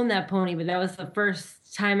didn't own that pony, but that was the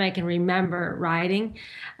first time I can remember riding.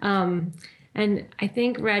 And I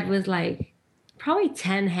think Red was probably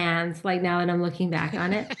 10 hands, now that I'm looking back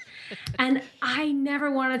on it. And I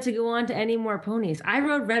never wanted to go on to any more ponies. I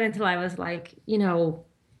rode Red until I was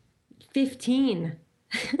 15.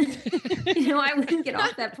 I wouldn't get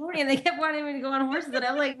off that pony, and they kept wanting me to go on horses, and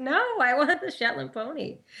I'm like, no, I want the Shetland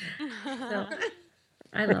pony. So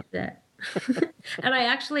I loved it. And I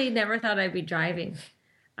actually never thought I'd be driving.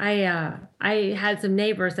 I had some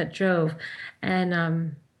neighbors that drove,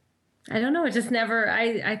 and I don't know, it just never,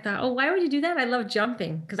 I thought, oh, why would you do that? I love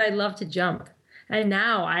jumping because I love to jump. And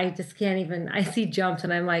now I just can't even, I see jumps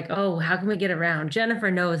and I'm like, oh, how can we get around?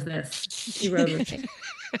 Jennifer knows this. She rode with me.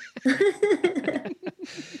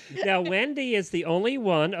 Now, Wendy is the only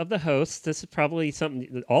one of the hosts, this is probably something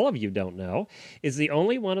that all of you don't know, is the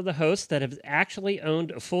only one of the hosts that has actually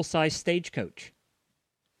owned a full-size stagecoach.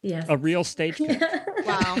 Yes. A real stagecoach.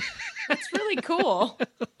 Wow. That's really cool.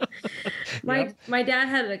 My dad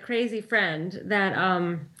had a crazy friend that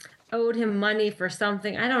owed him money for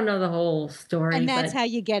something. I don't know the whole story. And that's how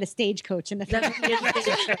you get a stagecoach in the family.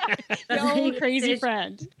 No crazy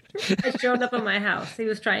friend. I showed up at my house. He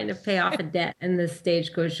was trying to pay off a debt, and the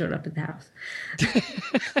stagecoach showed up at the house.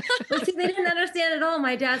 But see, they didn't understand at all.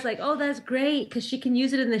 My dad's like, oh, that's great, because she can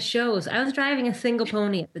use it in the shows. I was driving a single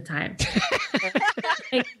pony at the time.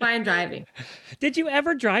 Fine driving. Did you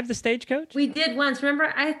ever drive the stagecoach? We did once.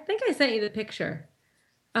 Remember, I think I sent you the picture.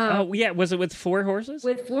 Oh, yeah. Was it with 4 horses?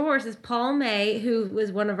 With 4 horses. Paul May, who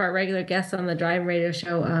was one of our regular guests on the Drive Radio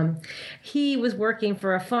Show, he was working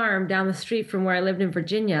for a farm down the street from where I lived in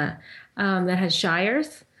Virginia that had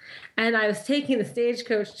shires. And I was taking the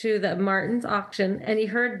stagecoach to the Martin's auction, and he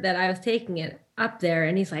heard that I was taking it up there.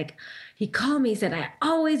 And he's like, he called me, he said, I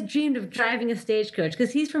always dreamed of driving a stagecoach,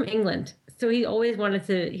 because he's from England. So he always wanted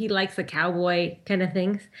to, he likes the cowboy kind of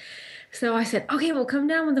things. So I said, okay, well, come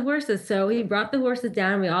down with the horses. So he brought the horses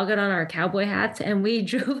down. We all got on our cowboy hats, and we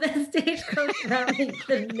drove that stagecoach around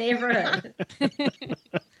the neighborhood.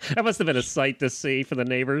 That must have been a sight to see for the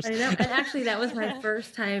neighbors. I know. And actually, that was my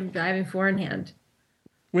first time driving 4-in-hand.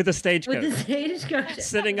 With a stagecoach. With the stagecoach.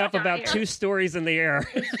 Sitting up about 2 stories in the air.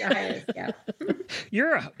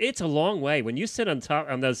 Yeah. It's a long way. When you sit on top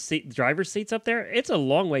on those driver's seats up there, it's a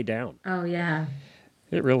long way down. Oh, yeah.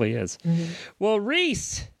 It really is. Mm-hmm. Well,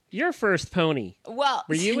 Reese, your first pony. Well,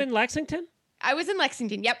 were you in Lexington? I was in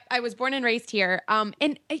Lexington. Yep. I was born and raised here. And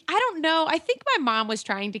I don't know. I think my mom was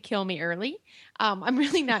trying to kill me early. I'm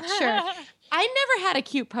really not sure. I never had a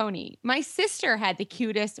cute pony. My sister had the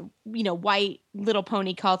cutest, white little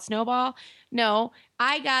pony called Snowball. No,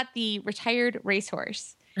 I got the retired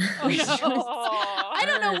racehorse. Oh, I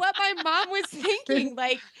don't know what my mom was thinking.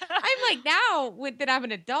 Like, I'm like that I'm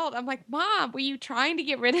an adult. I'm like, Mom, were you trying to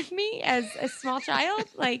get rid of me as a small child?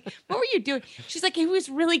 Like, what were you doing? She's like, he was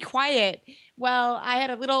really quiet. Well, I had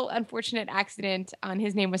a little unfortunate accident on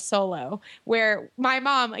his name was Solo, where my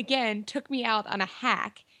mom again took me out on a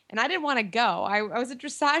hack. And I didn't want to go. I was a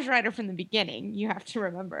dressage rider from the beginning, you have to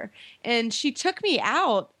remember. And she took me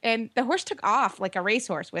out, and the horse took off like a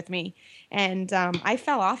racehorse with me. And I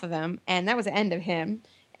fell off of him, and that was the end of him.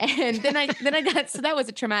 And then I got, so that was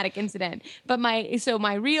a traumatic incident. But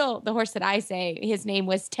the horse that I say, his name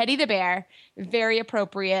was Teddy the Bear, very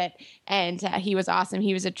appropriate. And he was awesome.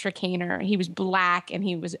 He was a Tricaner. He was black, and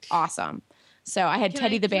he was awesome. So I had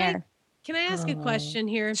Teddy the Bear. Can I ask a question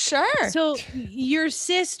here? Sure. So your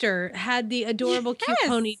sister had the adorable cute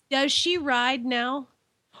pony. Does she ride now?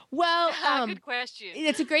 Well, good question.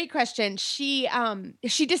 It's a great question. She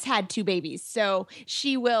just had 2 babies, so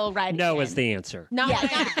she will ride. No again. is the answer. Not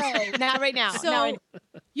right now. So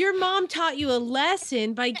your mom taught you a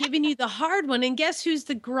lesson by giving you the hard one, and guess who's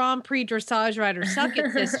the Grand Prix dressage rider? Suck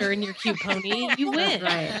it, sister, and your cute pony. You win.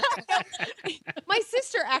 Right. My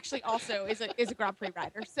sister actually also is a Grand Prix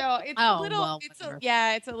rider, so it's a little. Well,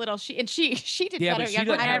 it's a little. She did Yeah, better. but she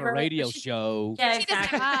doesn't have a radio show. Yeah, She doesn't-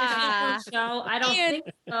 exactly. So I don't think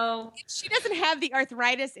so. She doesn't have the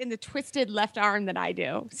arthritis in the twisted left arm that I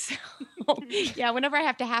do. So, yeah, whenever I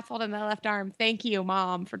have to half hold on my left arm, thank you,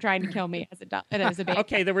 Mom, for trying to kill me as a baby.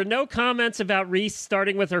 Okay, there were no comments about Reese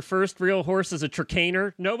starting with her first real horse as a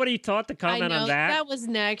Tricaner. Nobody thought to comment on that. That was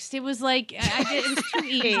next. It was like it was too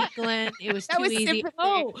easy, Glenn. It was too easy. sympathy.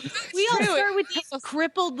 Oh, we all true. start with these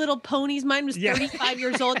crippled little ponies. Mine was 35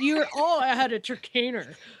 years old. I had a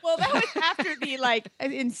Tricaner. Well, that was after the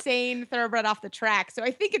insane thoroughbred off the track. So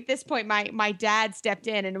I think at this point, my dad stepped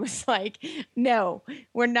in and was like, "No,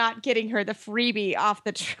 we're not getting her the freebie off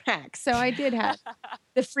the track." So I did have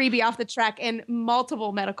the freebie off the track and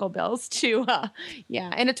multiple medical bills too.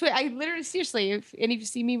 And I literally, seriously, if any of you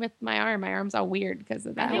see me with my arm's all weird because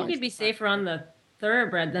of that. I think you'd be safer on the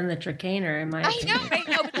thoroughbred than the Tricaner, in my opinion. I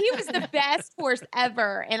know, but he was the best horse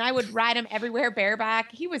ever, and I would ride him everywhere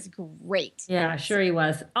bareback. He was great. Yeah, sure he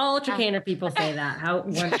was. All Tricaner people say that. How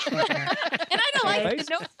wonderful. And I don't like it.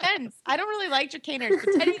 No offense. I don't really like Tricaners,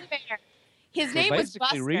 but Teddy the Bear, his name was Basically,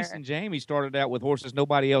 Buster. Reese and Jamie started out with horses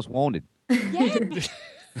nobody else wanted. Yeah,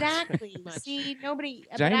 exactly. See, nobody.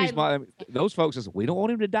 Jamie's those folks says, we don't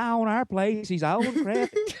want him to die on our place. He's old and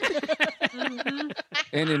crappy.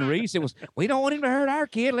 And then Reese, it was, we don't want him to hurt our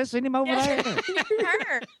kid. Let's send him over there.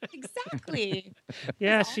 her. Exactly.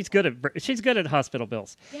 Yeah, she's good at hospital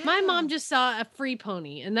bills. Yeah. My mom just saw a free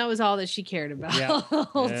pony, and that was all that she cared about. Yeah.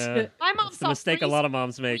 My mom It's saw the mistake a lot of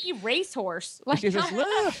moms make. free racehorse. She says,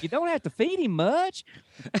 look, you don't have to feed him much.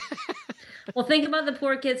 Well, think about the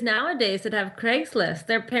poor kids nowadays that have Craigslist.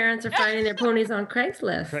 Their parents are finding their ponies on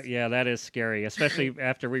Craigslist. Yeah, that is scary, especially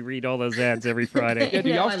after we read all those ads every Friday. Yeah, do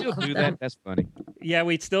Yeah, y'all I still love do them. that? That's funny. Yeah,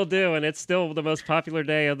 we still do, and it's still the most popular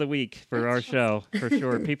day of the week for our show, for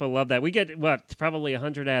sure. People love that. We get, probably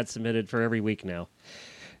 100 ads submitted for every week now.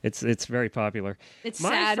 It's very popular. It's My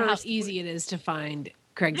sad how first- easy it is to find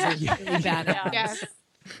Craigslist really bad at. Yes.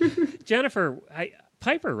 Jennifer,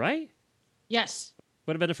 Piper, right? Yes.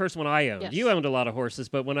 Would have been the first one I owned. Yes. You owned a lot of horses,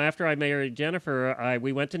 but after I married Jennifer,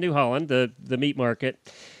 we went to New Holland, the meat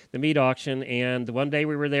market, the meat auction, and one day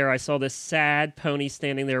we were there, I saw this sad pony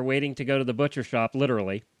standing there waiting to go to the butcher shop,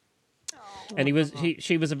 literally. And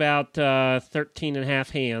she was about 13 and a half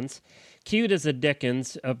hands, cute as a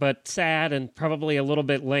Dickens, but sad and probably a little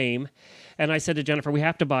bit lame. And I said to Jennifer, we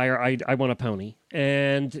have to buy her. I want a pony.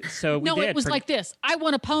 And so we did. No, it was like this. I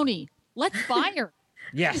want a pony. Let's buy her.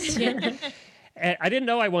 Yes. And I didn't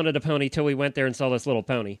know I wanted a pony till we went there and saw this little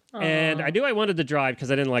pony. And I knew I wanted to drive because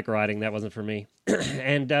I didn't like riding. That wasn't for me.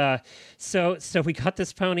 And so we got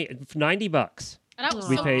this pony, $90. And I was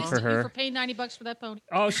We so paid pissed for at you her. for paying $90 for that pony.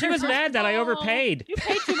 Oh, she was mad that I overpaid. You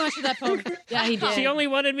paid too much for that pony. Yeah, he did. She only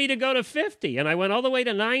wanted me to go to 50, and I went all the way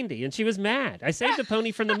to 90, and she was mad. I saved the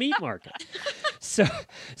pony from the meat market.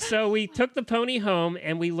 So we took the pony home,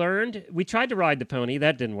 and we tried to ride the pony.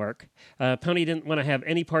 That didn't work. Pony didn't want to have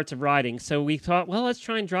any parts of riding, so we thought, well, let's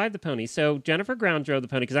try and drive the pony. So Jennifer ground drove the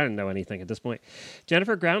pony, because I didn't know anything at this point.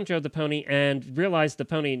 Jennifer ground drove the pony and realized the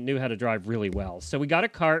pony knew how to drive really well. So we got a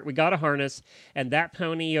cart, we got a harness, and that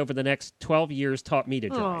pony over the next 12 years taught me to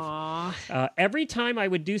drive. Every time I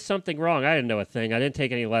would do something wrong, I didn't know a thing. I didn't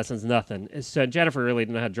take any lessons, nothing. So Jennifer really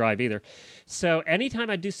didn't know how to drive either. So anytime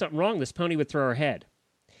I'd do something wrong, this pony would throw her head.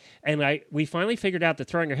 And we finally figured out that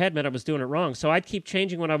throwing her head meant I was doing it wrong. So I'd keep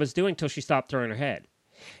changing what I was doing till she stopped throwing her head.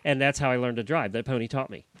 And that's how I learned to drive. That pony taught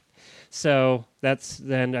me. So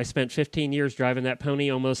then I spent 15 years driving that pony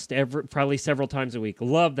probably several times a week.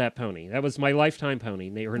 Loved that pony. That was my lifetime pony.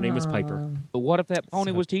 Her name was Piper. But what if that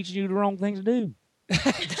pony was teaching you the wrong thing to do?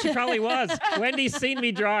 She probably was. Wendy's seen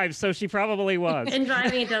me drive, so she probably was. And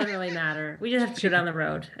driving, it doesn't really matter. We just have to go down the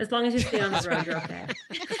road. As long as you stay on the road, you're okay.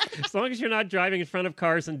 As long as you're not driving in front of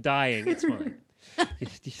cars and dying, it's fine.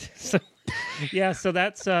 So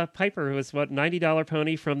that's Piper. It was $90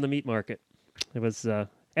 pony from the meat market. It was, and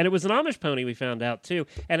it was an Amish pony. We found out too,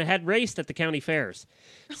 and it had raced at the county fairs.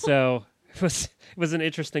 So it was an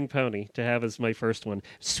interesting pony to have as my first one.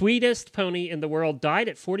 Sweetest pony in the world. Died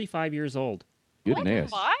at 45 years old.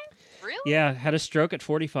 Goodness. What? Really? Yeah, had a stroke at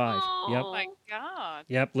 45. Oh Yep. my God.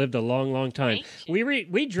 Yep, lived a long, long time.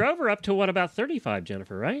 Thank We drove her up to about 35,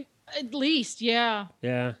 Jennifer, right? At least, yeah.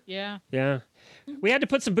 Yeah. Yeah. Yeah. We had to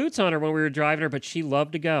put some boots on her when we were driving her, but she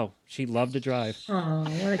loved to go. She loved to drive. Oh,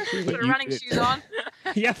 what a cutie. Put her running shoes on.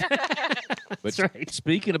 Yep. But That's right.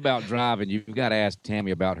 speaking about driving, you've got to ask Tammy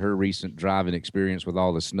about her recent driving experience with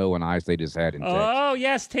all the snow and ice they just had in Texas. Oh,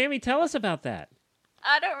 yes. Tammy, tell us about that.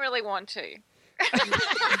 I don't really want to.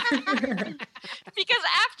 Because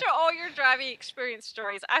after all your driving experience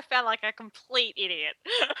stories, I felt like a complete idiot.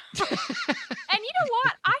 And you know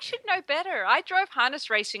what? I should know better. I drove harness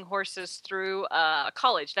racing horses through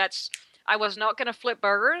college. I was not going to flip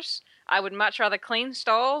burgers. I would much rather clean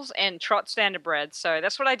stalls and trot standardbred. So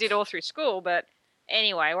that's what I did all through school. But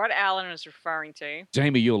anyway, what Alan was referring to.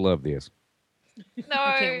 Jamie, you'll love this. No.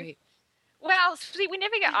 I can't wait. Well, see, we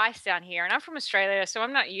never get ice down here, and I'm from Australia, so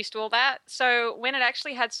I'm not used to all that. So when it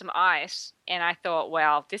actually had some ice, and I thought,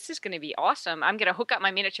 wow, this is going to be awesome. I'm going to hook up my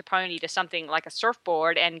miniature pony to something like a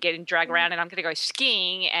surfboard and get him dragged around, and I'm going to go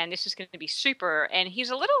skiing, and this is going to be super. And he's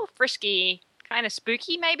a little frisky, kind of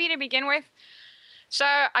spooky maybe to begin with. So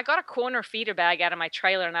I got a corner feeder bag out of my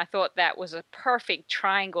trailer, and I thought that was a perfect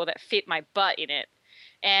triangle that fit my butt in it.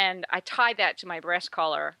 And I tied that to my breast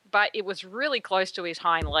collar, but it was really close to his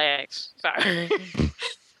hind legs. So,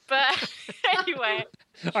 but anyway.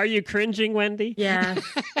 Are you cringing, Wendy? Yeah.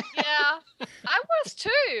 Yeah, I was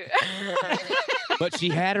too. But she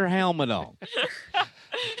had her helmet on.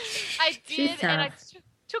 I did, and I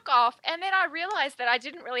took off, and then I realized that I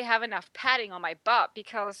didn't really have enough padding on my butt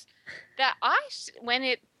because that ice, when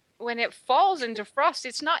it falls into frost,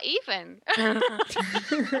 it's not even.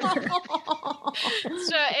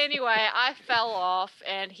 So anyway, I fell off,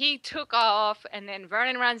 and he took off, and then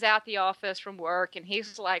Vernon runs out the office from work, and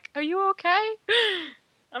he's like, "Are you okay?"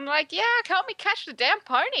 I'm like, "Yeah, help me catch the damn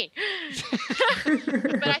pony."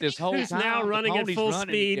 But this whole He's time, now running at full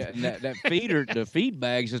speed. Yeah, and that feeder, the feed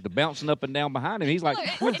bag's just bouncing up and down behind him. He's like,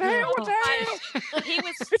 "What the hell? What the hell?" He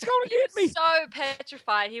was It's gonna get me. so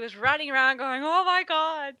petrified. He was running around going, "Oh my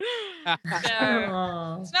God." So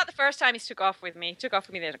Oh. it's not the first time he took off with me. He took off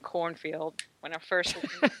with me in a cornfield when I first.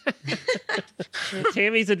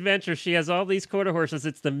 Tammy's adventure. She has all these quarter horses.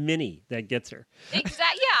 It's the Mini that gets her.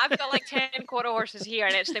 Exactly. Yeah, I've got like 10 quarter horses here,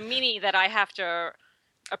 and it's the Mini that I have to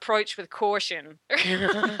approach with caution. All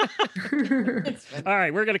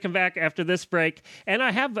right, we're going to come back after this break. And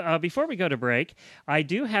I have, before we go to break, I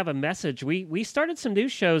do have a message. We started some new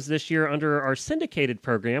shows this year under our syndicated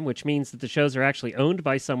program, which means that the shows are actually owned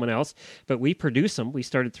by someone else, but we produce them. We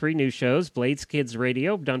started 3 new shows, Blaze Kids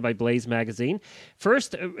Radio, done by Blaze Magazine.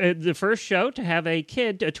 First, the first show to have a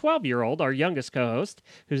kid, a 12-year-old, our youngest co-host,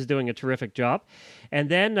 who's doing a terrific job. And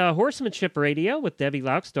then Horsemanship Radio with Debbie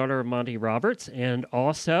Laux, daughter of Monty Roberts, and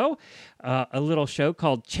also a little show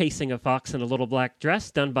called Chasing a Fox in a Little Black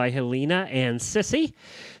Dress, done by Helena and Sissy.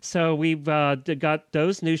 So we've got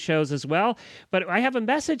those new shows as well. But I have a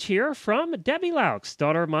message here from Debbie Laux,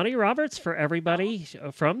 daughter of Monty Roberts, for everybody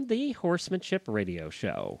from the Horsemanship Radio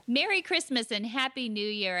Show. Merry Christmas and Happy New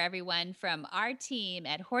Year, everyone, from our team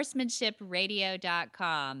at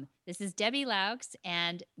horsemanshipradio.com. This is Debbie Laux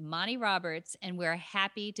and Monty Roberts, and we're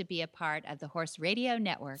happy to be a part of the Horse Radio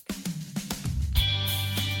Network.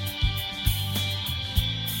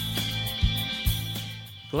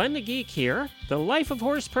 Glenn the Geek here. The life of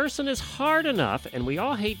horse person is hard enough, and we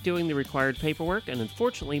all hate doing the required paperwork, and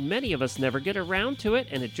unfortunately many of us never get around to it,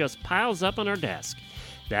 and it just piles up on our desk.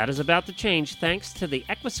 That is about to change thanks to the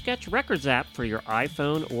EquiSketch Records app for your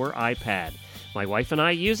iPhone or iPad. My wife and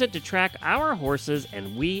I use it to track our horses,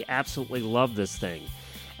 and we absolutely love this thing.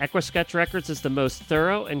 EquiSketch Records is the most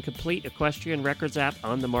thorough and complete equestrian records app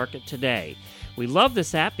on the market today. We love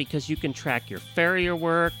this app because you can track your farrier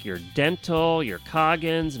work, your dental, your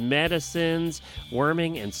coggins, medicines,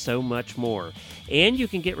 worming, and so much more. And you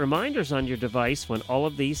can get reminders on your device when all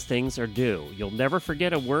of these things are due. You'll never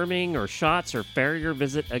forget a worming or shots or farrier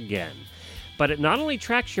visit again. But it not only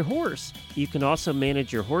tracks your horse, you can also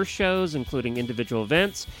manage your horse shows, including individual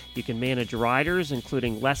events. You can manage riders,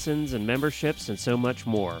 including lessons and memberships, and so much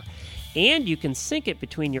more. And you can sync it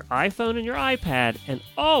between your iPhone and your iPad, and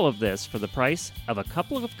all of this for the price of a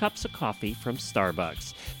couple of cups of coffee from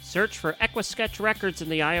Starbucks. Search for EquiSketch Records in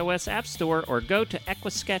the iOS App Store or go to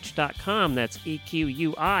equisketch.com. That's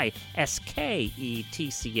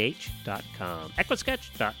EquiSketch.com.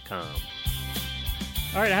 EquiSketch.com.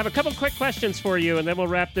 All right, I have a couple quick questions for you, and then we'll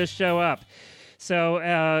wrap this show up.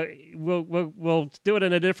 So we'll do it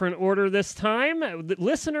in a different order this time.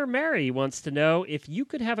 Listener Mary wants to know, if you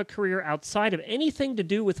could have a career outside of anything to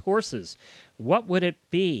do with horses, what would it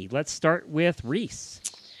be? Let's start with Reese.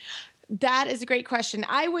 That is a great question.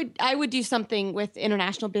 I would do something with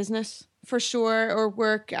international business for sure, or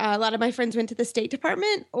work. A lot of my friends went to the State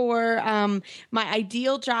Department, or my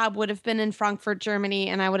ideal job would have been in Frankfurt, Germany,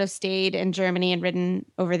 and I would have stayed in Germany and ridden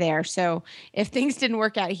over there. So if things didn't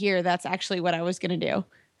work out here, that's actually what I was going to do.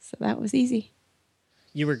 So that was easy.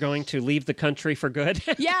 You were going to leave the country for good?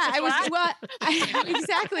 Yeah, I was. Well,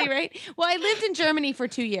 exactly right. Well, I lived in Germany for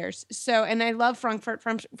 2 years, and I love Frankfurt.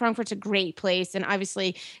 Frankfurt's a great place, and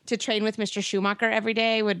obviously to train with Mr. Schumacher every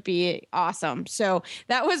day would be awesome. So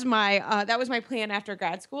that was my plan after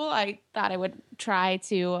grad school. I thought I would try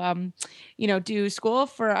to, do school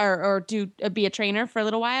or be a trainer for a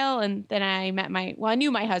little while, and then I met I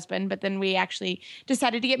knew my husband, but then we actually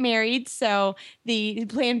decided to get married. So the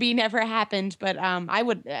plan B never happened, but I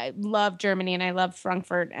love Germany and I love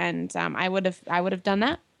Frankfurt, and I would have done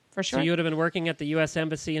that for sure. So you would have been working at the U.S.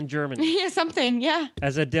 Embassy in Germany? Yeah, something, yeah.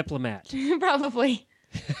 As a diplomat? Probably.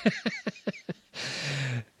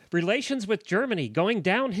 Relations with Germany going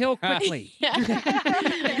downhill quickly. Yeah.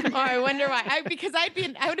 Oh, I wonder why. Because I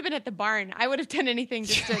would have been at the barn. I would have done anything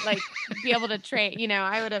just to be able to train.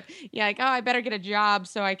 I would have, I better get a job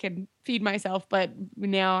so I can feed myself. But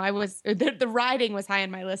no, the riding was high on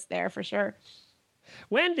my list there for sure.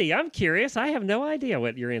 Wendy, I'm curious. I have no idea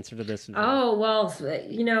what your answer to this is. Oh, well,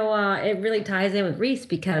 it really ties in with Reese,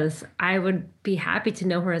 because I would be happy to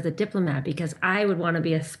know her as a diplomat, because I would want to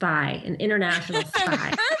be a spy, an international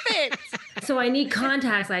spy. Perfect. So I need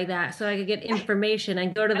contacts like that so I could get information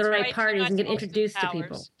and go to the right parties and get introduced to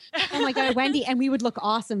people. Oh my God, Wendy, and we would look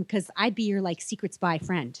awesome because I'd be your secret spy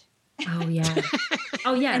friend. Oh yeah.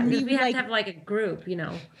 Oh yeah. And we have to have a group,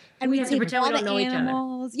 And we we'd have to take pretend all we don't the know each other.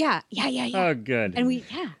 animals. Yeah. Oh, good. And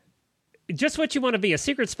just what you want to be, a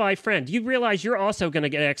secret spy friend. You realize you're also going to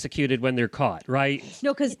get executed when they're caught, right?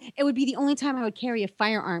 No, because it would be the only time I would carry a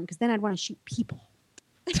firearm, because then I'd want to shoot people.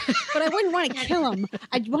 But I wouldn't want to kill them.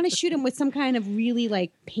 I'd want to shoot them with some kind of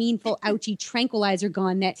really painful, ouchy tranquilizer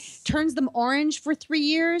gun that turns them orange for 3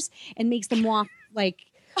 years and makes them walk like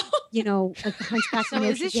the hunchback. So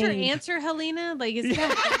is this your answer, Helena? Is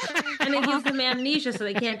that? And it gives them amnesia so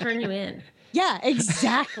they can't turn you in. Yeah,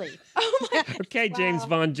 exactly. Oh my God. Okay, James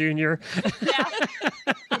Bond Jr. Yeah.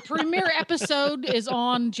 The premiere episode is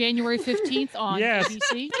on January 15th on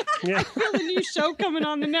ABC. Yeah. The new show coming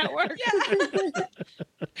on the network. Yeah.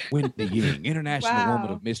 Wendy Ying, international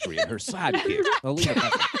woman of mystery, and her sidekick,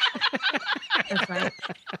 Helena. That's right.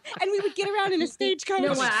 And we would get around in a stagecoach. You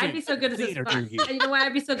know why I'd be so good as a spy? You know why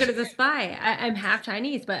I'd be so good as a spy? I'm half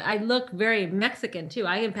Chinese, but I look very Mexican too.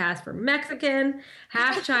 I can pass for Mexican,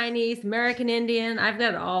 half Chinese, American Indian. I've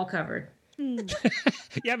got it all covered.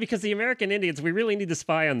 Yeah, because the American Indians, we really need to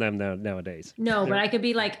spy on them nowadays. No, but I could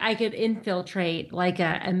be I could infiltrate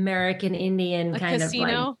a American Indian kind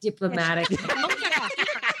casino? of diplomatic.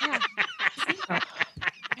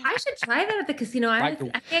 I should try that at the casino. I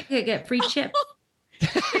think I could get free chips.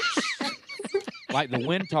 Like the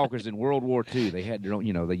wind talkers in World War II, they had their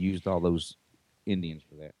own, they used all those Indians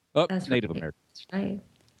for that. That's Native right. Americans. Right.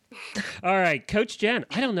 All right, Coach Jen,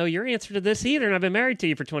 I don't know your answer to this either, and I've been married to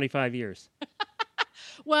you for 25 years.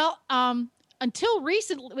 Well, until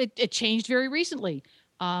recently, it changed very recently.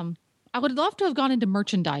 I would love to have gone into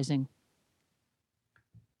merchandising.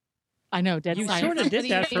 I know, dead You silence. sort of did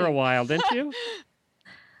that for a while, didn't you?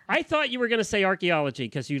 I thought you were going to say archaeology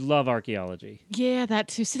because you love archaeology. Yeah, that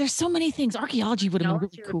too. See, there's so many things. Archaeology would have been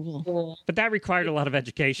really cool. But that required a lot of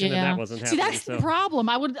education, and that wasn't See, happening. that's the problem.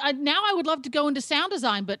 I would love to go into sound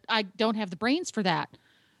design, but I don't have the brains for that.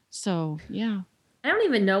 So, yeah. I don't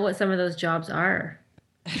even know what some of those jobs are.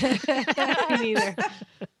 Me neither.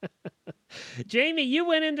 Jamie, you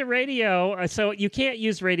went into radio, so you can't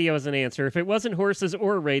use radio as an answer. If it wasn't horses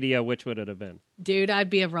or radio, which would it have been? Dude, I'd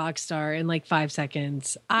be a rock star in 5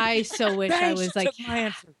 seconds. I so wish I was my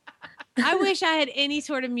answer. I wish I had any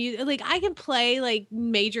sort of music. Like I can play like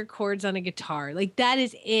major chords on a guitar. Like that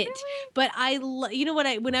is it. But you know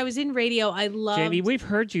what? When I was in radio, I loved. Jamie, we've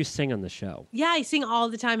heard you sing on the show. Yeah, I sing all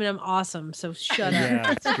the time, and I'm awesome. So shut up.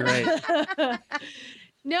 Yeah, that's great.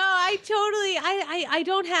 No, I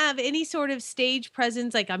don't have any sort of stage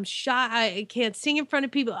presence. Like I'm shy. I can't sing in front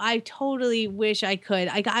of people. I totally wish I could.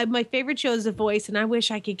 My favorite show is The Voice, and I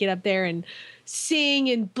wish I could get up there and sing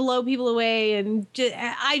and blow people away. And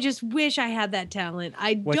I just wish I had that talent.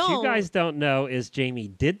 What you guys don't know is Jamie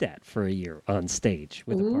did that for a year on stage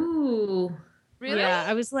with a partner. Ooh. Really? Yeah,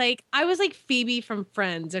 I was like Phoebe from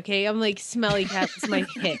Friends. Okay, I'm like Smelly Cat is my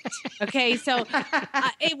hit. Okay, so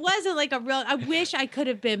it wasn't like a real. I wish I could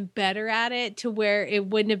have been better at it to where it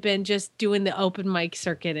wouldn't have been just doing the open mic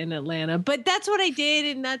circuit in Atlanta. But that's what I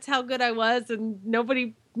did, and that's how good I was. And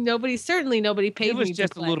nobody paid me. Give us just to a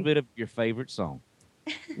play. little bit of your favorite song.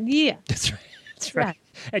 Yeah, That's right. That's right.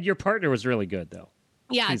 And your partner was really good, though.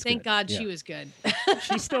 yeah. She's Thank good. God Yeah. she was good.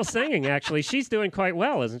 She's still singing, actually. She's doing quite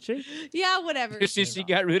well, isn't she? Yeah, whatever. Since she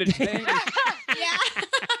got rid of Jamie.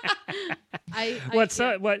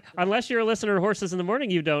 What? Unless you're a listener to Horses in the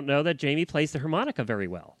Morning, you don't know that Jamie plays the harmonica very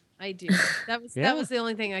well. I do. That was Yeah. the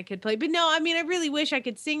only thing I could play. But no, I mean, I really wish I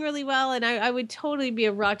could sing really well, and I would totally be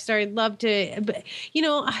a rock star. I'd love to, but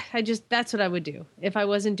that's what I would do if I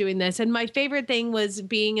wasn't doing this. And my favorite thing was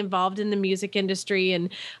being involved in the music industry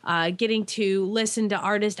and getting to listen to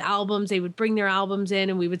artist albums. They would bring their albums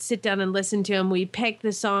in, and we would sit down and listen to them. We pick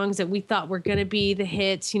the songs that we thought were going to be the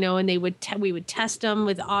hits, and we would test them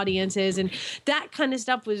with audiences, and that kind of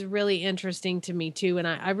stuff was really interesting to me too. And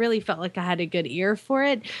I really felt like I had a good ear for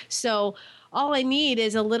it. So all I need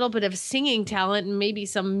is a little bit of singing talent and maybe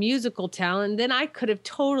some musical talent. Then I could have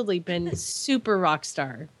totally been super rock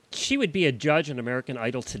star. She would be a judge in American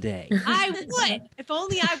Idol today. I would, if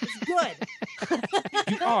only I was good.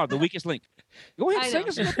 You are the weakest link. Go ahead, sing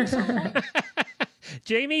us a song.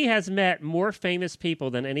 Jamie has met more famous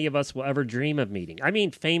people than any of us will ever dream of meeting. I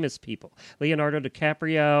mean, famous people. Leonardo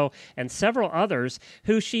DiCaprio and several others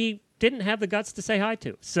who she didn't have the guts to say hi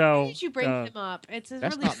to. So Why did you bring him up? It's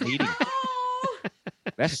That's really not meeting.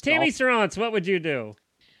 That's Tammy stalk- Serrance, what would you do?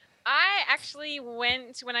 I actually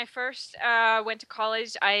when I first went to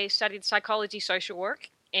college, I studied psychology, social work,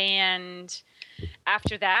 and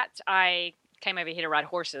after that, I came over here to ride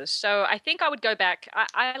horses. So I think I would go back.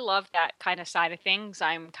 I love that kind of side of things.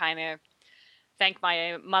 I'm kind of thank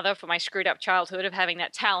my mother for my screwed up childhood of having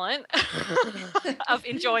that talent of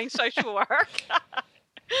enjoying social work.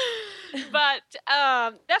 But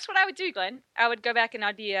that's what I would do, Glenn. I would go back and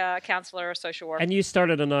I'd be a counselor or a social worker. And you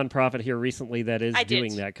started a nonprofit here recently that is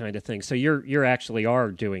doing that kind of thing. So you're actually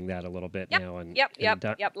are doing that a little bit now. And Yep.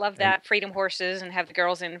 Love that. Freedom Horses, and have the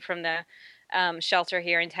girls in from the shelter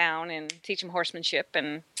here in town and teach them horsemanship.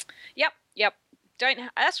 And yep.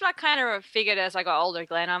 That's what I kind of figured as I got older,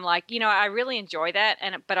 Glenn. I'm like, I really enjoy that,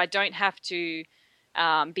 but I don't have to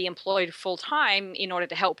be employed full time in order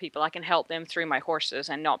to help people. I can help them through my horses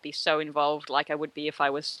and not be so involved like I would be if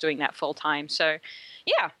I was doing that full time. So,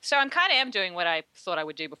 yeah. So I'm kind of am doing what I thought I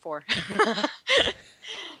would do before.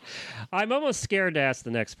 I'm almost scared to ask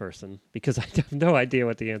the next person because I have no idea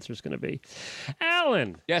what the answer is going to be.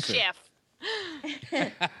 Alan. Yes, sir. Chef.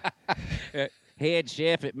 Head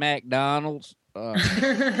chef at McDonald's. Or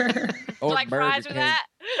Like Burger fries with King. that?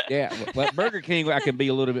 Yeah, but Burger King, I can be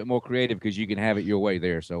a little bit more creative because you can have it your way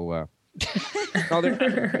there. So,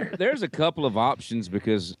 there's a couple of options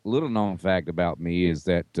because little known fact about me is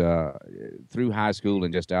that through high school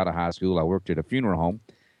and just out of high school, I worked at a funeral home,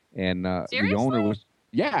 and the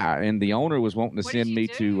owner was wanting to send me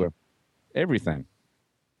to everything.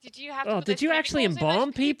 Did you have? Oh, did you actually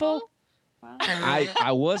embalm people? Wow.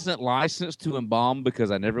 I wasn't licensed to embalm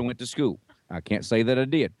because I never went to school. I can't say that I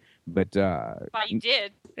did, but But you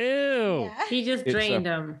did. Ew. He just drained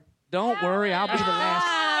them. Don't worry, I'll be the last.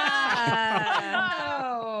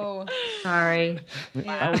 Oh. Sorry.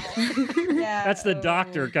 Yeah. That's the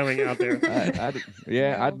doctor coming out there.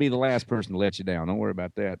 I'd be the last person to let you down. Don't worry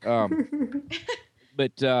about that.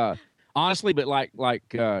 But honestly, like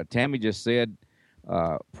Tammy just said,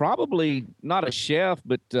 probably not a chef,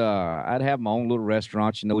 but I'd have my own little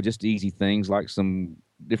restaurant. Just easy things like some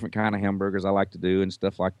different kind of hamburgers I like to do and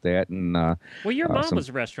stuff like that. And well, your mom was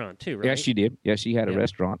a restaurant too, right? Yeah, she did. Yeah, she had a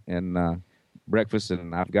restaurant and breakfast,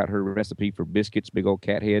 and I've got her recipe for biscuits, big old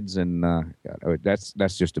cat heads, and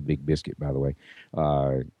that's just a big biscuit, by the way.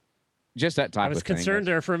 Just that type of thing. I was concerned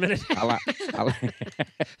there for a minute. I like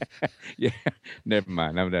yeah, never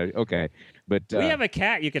mind. Okay, but we have a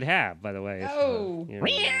cat you could have, by the way. Oh.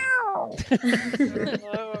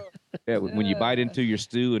 Yeah, when you bite into your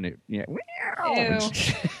stew and it, Ew.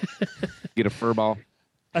 get a fur ball.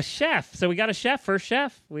 A chef. So we got a chef. First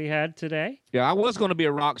chef we had today. Yeah, I was going to be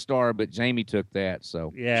a rock star, but Jamie took that.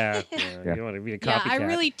 So Yeah. Yeah. You want to be a Yeah, copycat. I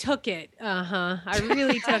really took it. I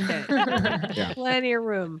really took it. Yeah. Plenty of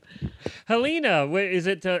room. Helena, is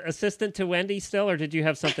it assistant to Wendy still, or did you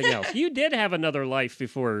have something else? You did have another life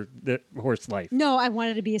before the horse life. No, I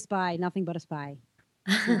wanted to be a spy. Nothing but a spy.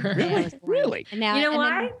 Really? And now, You know and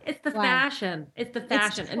then- why? It's the why? fashion. It's the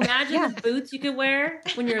fashion. Imagine the boots you could wear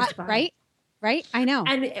when you're a spy. Right? Right? I know.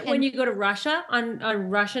 And when you go to Russia on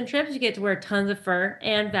Russian trips, you get to wear tons of fur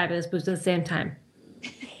and fabulous boots at the same time.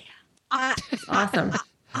 It's awesome.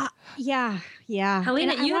 Yeah.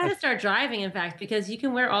 Helena, And I you have wanna- to start driving, in fact, because you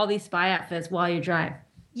can wear all these spy outfits while you drive.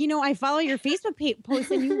 You know, I follow your Facebook posts,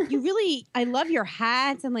 and you really, I love your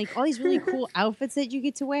hats and like all these really cool outfits that you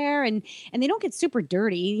get to wear, and they don't get super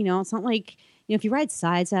dirty. You know, it's not like, you know, if you ride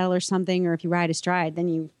side saddle or something, or if you ride astride, then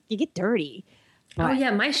you get dirty. Oh But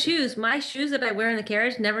yeah, my shoes that I wear in the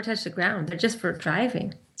carriage never touch the ground. They're just for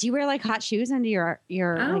driving. do you wear like hot shoes under your? Oh, like,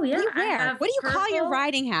 yeah, What do you I wear? have What do you call your purple-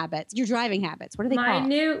 riding habits? Your driving habits? What are they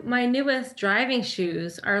called? My newest driving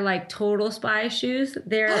shoes are like total spy shoes.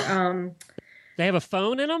 They're They have a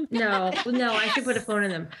phone in them? no, I should put a phone in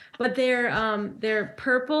them. But they're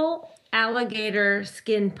purple alligator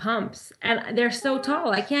skin pumps, and they're so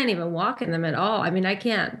tall I can't even walk in them at all. I mean,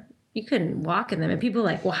 you couldn't walk in them, and people are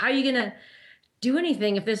like, well, how are you gonna do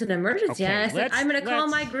anything if there's an emergency? Okay, And I said, I'm gonna call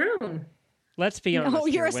let's- my groom. Let's be honest. Oh,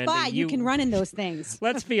 you're here, a spy. Wendy. You can run in those things.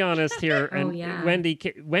 Let's be honest here. Oh, And yeah.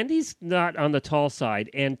 Wendy's not on the tall side,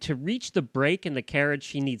 and to reach the brake in the carriage,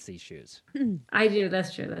 she needs these shoes. I do.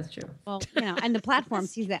 That's true. Well, you know, and the platform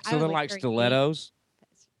sees that. So they're like stilettos.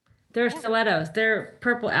 They're stilettos. They're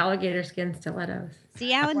purple alligator skin stilettos.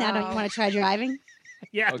 See, Alan, now don't you want to try driving?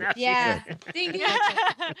 Yeah. Okay. that's Yeah.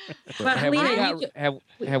 But have we Helena, got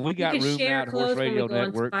have we you got could room share now at Horse clothes when we Radio go on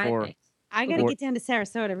Network spy for? dates. I got to Or- get down to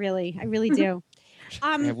Sarasota. Really, I really do.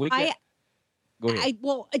 Have we got, go ahead.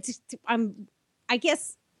 I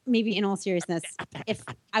guess maybe in all seriousness, if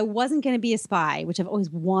I wasn't going to be a spy, which I've always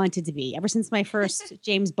wanted to be ever since my first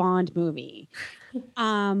James Bond movie,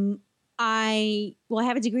 I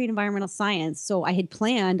have a degree in environmental science, so I had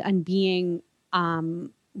planned on being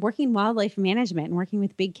working in wildlife management and working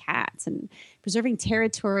with big cats and preserving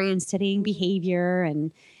territory and studying behavior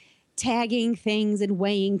and tagging things and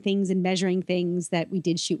weighing things and measuring things that we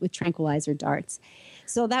did shoot with tranquilizer darts.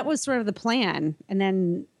 So that was sort of the plan. And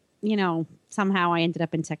then, you know, somehow I ended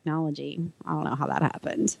up in technology. I don't know how that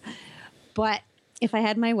happened. But if I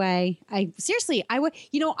had my way, I would,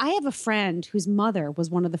 you know, I have a friend whose mother was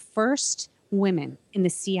one of the first women in the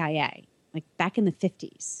CIA, like back in the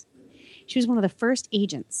 50s. She was one of the first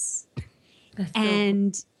agents. That's so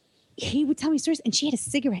And he would tell me stories, and she had a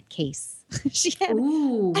cigarette case. She had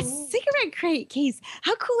Ooh. a cigarette crate case.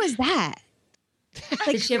 How cool is that?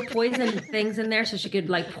 Did she have poison things in there so she could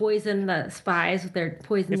like poison the spies with their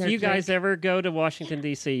poison? If their you guys drink? ever go to Washington,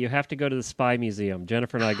 D.C., you have to go to the Spy Museum.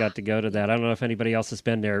 Jennifer and I got to go to that. I don't know if anybody else has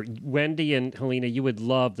been there. Wendy and Helena, you would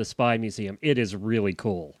love the Spy Museum. It is really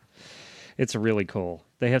cool. It's really cool.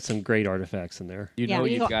 They have some great artifacts in there. You Yeah, know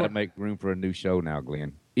we you've go- got to make room for a new show now,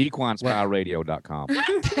 Glenn. EquineSpyRadio.com.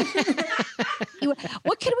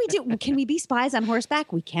 What can we do? Can we be spies on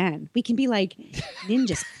horseback? We can. We can be like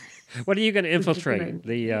ninjas. What are you going to infiltrate?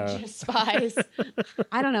 The Spies.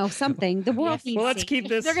 I don't know, something. The world needs. well, let's keep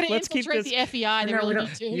this. They're going to Let's keep infiltrate this. the FEI. They No, really we need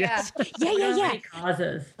don't- to. Yes. Yeah.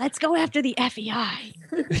 Causes. Let's go after the FEI.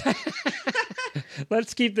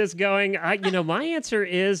 Let's keep this going. My answer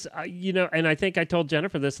is, and I think I told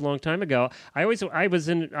Jennifer this a long time ago. I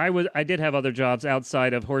did have other jobs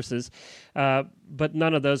outside of horses, but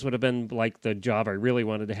none of those would have been like the job I really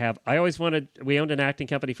wanted to have. We owned an acting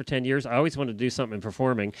company for 10 years. I always wanted to do something in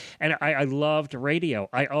performing, and I loved radio.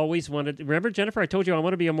 I always wanted, remember, Jennifer, I told you I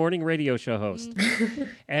want to be a morning radio show host.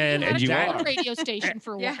 And, You you had are. a radio station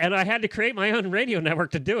for a while. and I had to create my own radio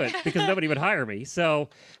network to do it because nobody would hire me. So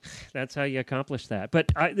that's how you accomplish that.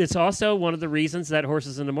 But it's also one of the reasons that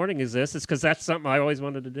Horses in the Morning exists is because that's something I always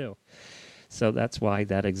wanted to do. So that's why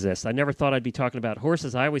that exists. I never thought I'd be talking about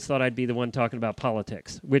horses. I always thought I'd be the one talking about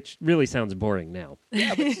politics, which really sounds boring now.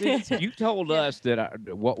 Yeah, but see, you told us that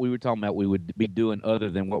what we were talking about we would be doing other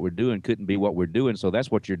than what we're doing couldn't be what we're doing. So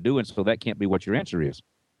that's what you're doing. So that can't be what your answer is.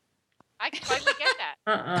 I can finally get that.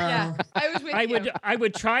 Yeah, I was with you. I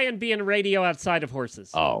would try and be in radio outside of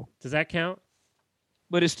horses. Oh, Does that count?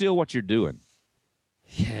 but it's still what you're doing.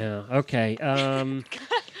 Yeah. Okay.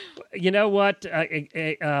 You know what?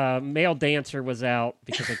 Male Dancer was out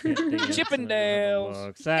because I can't dance.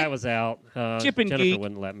 Chippendales. That was out. Chip and Jennifer Geek.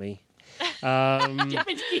 wouldn't let me. Damn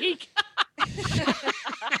it, geek.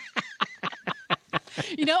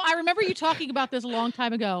 I remember you talking about this a long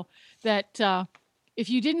time ago, that if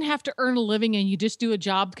you didn't have to earn a living and you just do a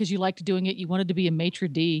job because you liked doing it, you wanted to be a maitre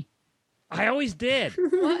d'. I always did.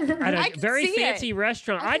 At a very fancy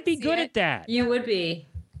restaurant. I'd be good at that. You would be.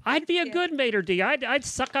 I'd be a good maitre d'. I'd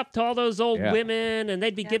suck up to all those old women, and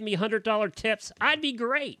they'd be giving me $100 tips. I'd be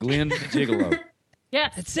great. Glenn the Gigolo. Yeah,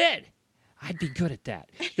 that's it. I'd be good at that.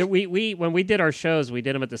 When we did our shows, we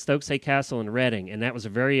did them at the Stokesay Castle in Reading, and that was a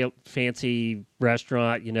very fancy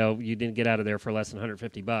restaurant. You didn't get out of there for less than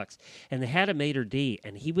 $150. And they had a maitre d',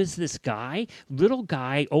 and he was this guy, little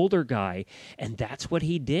guy, older guy, and that's what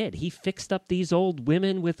he did. He fixed up these old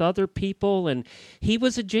women with other people, and he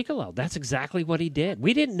was a gigolo. That's exactly what he did.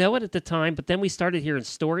 We didn't know it at the time, but then we started hearing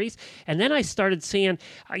stories, and then I started seeing,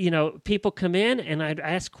 people come in, and I'd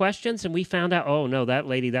ask questions, and we found out, oh, no, that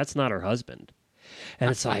lady, that's not her husband. And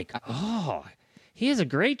it's like, oh, he has a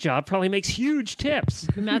great job, probably makes huge tips.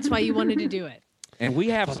 And that's why you wanted to do it. And we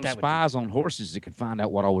have some spies on horses that can find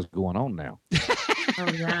out what all was going on now.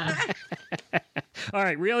 Oh, yeah. All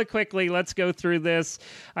right, really quickly, let's go through this.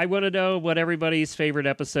 I want to know what everybody's favorite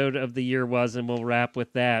episode of the year was, and we'll wrap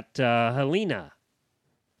with that. Helena.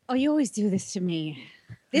 Oh, you always do this to me.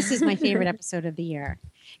 This is my favorite episode of the year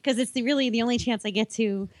because it's really the only chance I get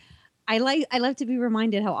to. I love to be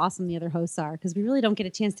reminded how awesome the other hosts are because we really don't get a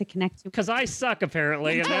chance to connect. Because I suck,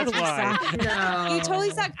 apparently, and that's why. No. You totally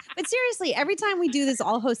suck. But seriously, every time we do this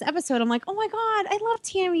all-host episode, I'm like, oh my God, I love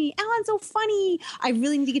Tammy. Alan's so funny. I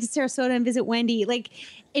really need to get to Sarasota and visit Wendy. Like,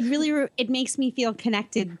 it really it makes me feel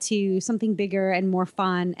connected to something bigger and more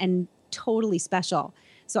fun and totally special.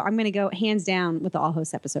 So I'm going to go hands down with the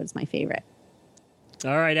all-host episode. It's my favorite.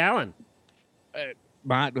 All right, Alan.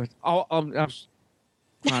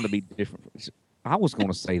 Trying to be different. I was going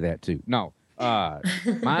to say that too. No,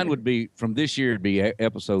 mine would be from this year. It'd be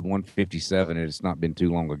episode 157, and it's not been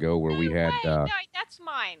too long ago where we had. No, that's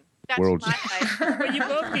mine. That's World's- mine.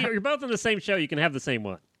 Well, you're both in the same show. You can have the same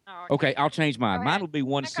one. Oh, Okay, I'll change mine. Mine would be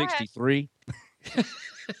 163.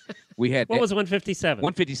 We had What was 157?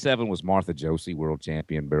 157 was Martha Josie, world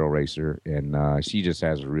champion barrel racer, and she just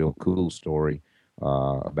has a real cool story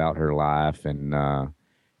about her life and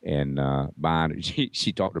buying.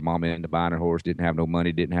 She talked her mom into buying her horse. Didn't have no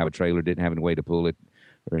money. Didn't have a trailer. Didn't have any way to pull it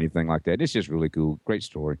or anything like that. It's just really cool. Great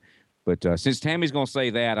story. But since Tammy's going to say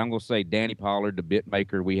that, I'm going to say Danny Pollard, the bit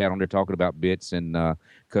maker we had on there talking about bits and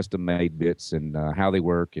custom-made bits and how they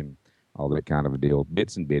work and all that kind of a deal.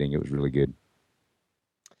 Bits and bitting. It was really good.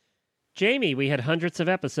 Jamie, we had hundreds of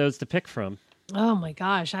episodes to pick from. Oh my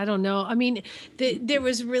gosh, I don't know. I mean, there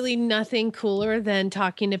was really nothing cooler than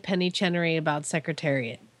talking to Penny Chenery about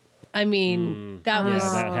Secretariat. I mean, that was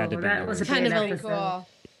that had to be that was a kind great of episode.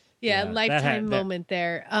 Yeah, lifetime moment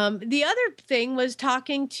there. The other thing was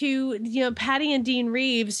talking to, Patty and Dean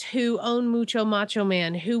Reeves, who own Mucho Macho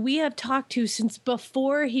Man, who we have talked to since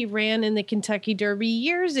before he ran in the Kentucky Derby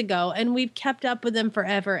years ago. And we've kept up with them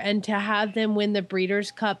forever. And to have them win the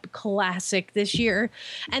Breeders' Cup Classic this year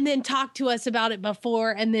and then talk to us about it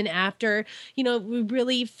before and then after, we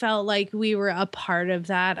really felt like we were a part of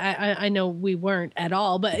that. I know we weren't at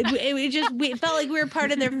all, but it felt like we were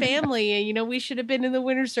part of their family. And, we should have been in the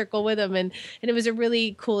winner's circle with them, and it was a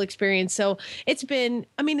really cool experience. So it's been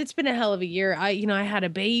a hell of a year. I had a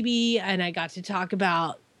baby, and I got to talk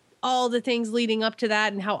about all the things leading up to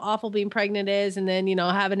that and how awful being pregnant is, and then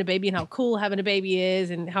having a baby and how cool having a baby is,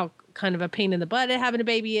 and how kind of a pain in the butt having a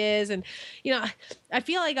baby is. And I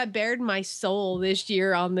feel like I bared my soul this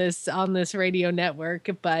year on this radio network,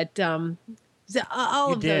 but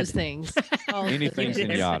all of those things. Anything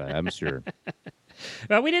Zenyatta, I'm sure.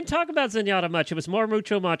 Well, we didn't talk about Zenyatta much. It was more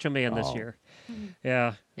Mucho Macho Man this year.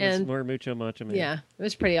 Yeah, it was more Mucho Macho Man. Yeah, it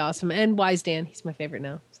was pretty awesome. And Wise Dan, he's my favorite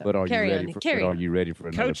now. So But are you ready for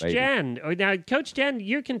another Coach baby? Jen? Now, Coach Jen,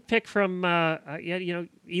 you can pick from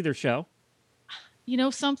either show. You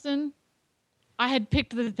know something? I had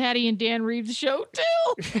picked the Patty and Dan Reeves show too.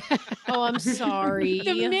 Oh, I'm sorry.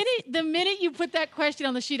 The minute you put that question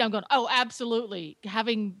on the sheet, I'm going, oh, absolutely.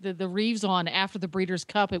 Having the Reeves on after the Breeders'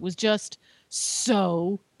 Cup, it was just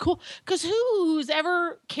so cool. Because who's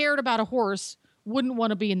ever cared about a horse wouldn't want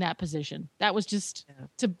to be in that position? That was just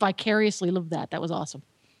to vicariously live that. That was awesome.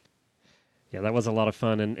 Yeah, that was a lot of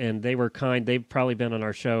fun, and they were kind. They've probably been on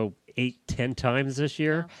our show 8-10 times this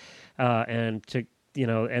year, and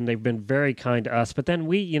they've been very kind to us. But then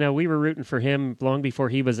we were rooting for him long before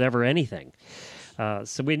he was ever anything.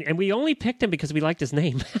 So we only picked him because we liked his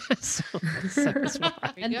name.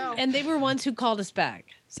 And they were ones who called us back.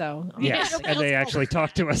 So yes, and they actually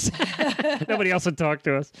talked to us. Nobody else would talk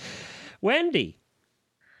to us. Wendy.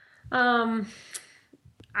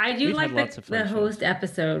 I do We've had like lots of fun the host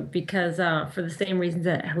episode because for the same reasons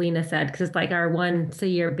that Helena said, because it's like our once a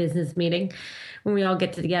year business meeting when we all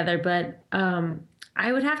get together. But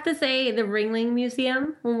I would have to say the Ringling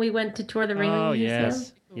Museum when we went to tour the Ringling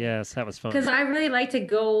Museum. Yes, that was fun. Because I really like to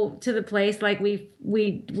go to the place. Like we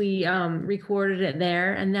recorded it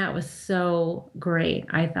there, and that was so great.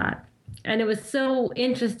 I thought, and it was so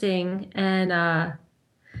interesting, and I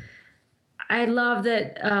love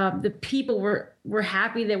that the people were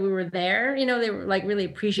happy that we were there. You know, they were like really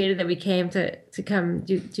appreciated that we came to come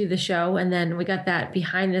do the show, and then we got that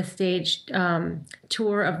behind the stage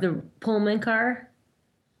tour of the Pullman car.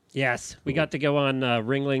 Yes, we got to go on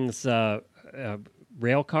Ringling's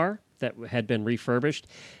rail car that had been refurbished,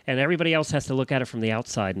 and everybody else has to look at it from the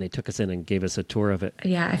outside, and they took us in and gave us a tour of it.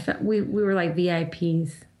 Yeah, I felt we were like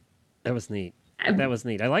VIPs. That was neat. That was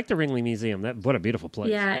neat. I like the Ringling Museum. What a beautiful place.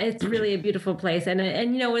 Yeah, it's really a beautiful place, and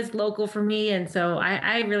you know, it's local for me, and so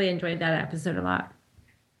I really enjoyed that episode a lot.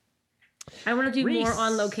 I want to do more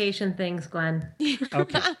on location things, Glenn.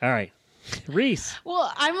 Okay, all right, Reese.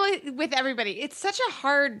 Well, I'm with everybody. It's such a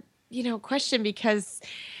hard, question because,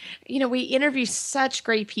 we interview such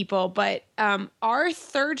great people, but our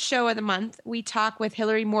third show of the month, we talk with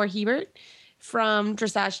Hillary Moore Hebert from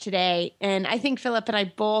Dressage Today. And I think Philip and I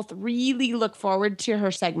both really look forward to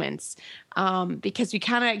her segments because we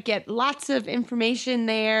kind of get lots of information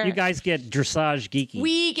there. You guys get dressage geeky.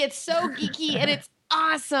 We get so geeky and it's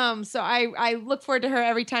awesome. So I look forward to her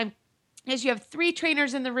every time. As you have 3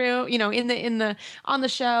 trainers in the room, on the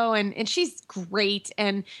show, and she's great.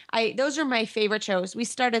 And those are my favorite shows. We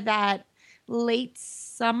started that late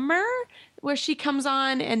summer where she comes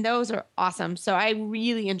on, and those are awesome. So I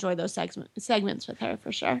really enjoy those segments with her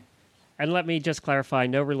for sure. And let me just clarify,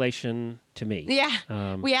 no relation to me.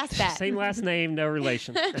 Yeah, we asked that. Same last name, no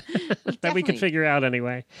relation. That we could figure out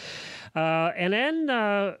anyway. And then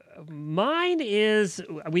mine is,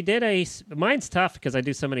 mine's tough because I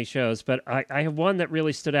do so many shows, but I have one that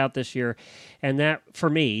really stood out this year, and that,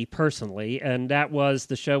 for me personally, and that was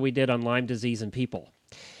the show we did on Lyme disease in people.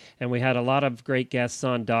 And we had a lot of great guests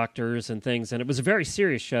on, doctors and things, and it was a very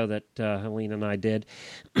serious show that Helene and I did.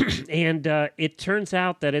 And it turns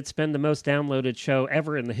out that it's been the most downloaded show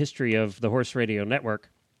ever in the history of the Horse Radio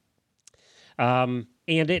Network. And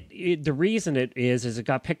the reason it is it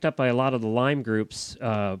got picked up by a lot of the Lyme groups,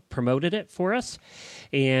 promoted it for us.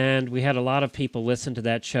 And we had a lot of people listen to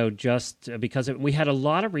that show just because we had a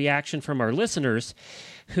lot of reaction from our listeners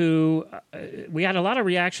who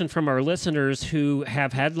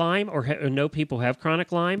have had Lyme or know people who have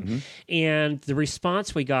chronic Lyme. Mm-hmm. And the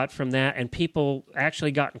response we got from that, and people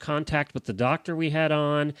actually got in contact with the doctor we had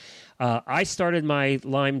on. I started my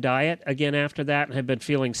Lyme diet again after that and have been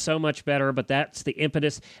feeling so much better, but that's the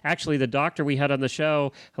impetus. Actually, the doctor we had on the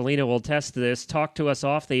show, Helena will attest to this, talked to us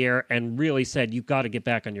off the air and really said, you've got to get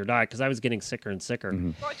back on your diet, because I was getting sicker and sicker.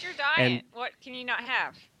 Mm-hmm. What's your diet? What can you not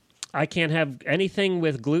have? I can't have anything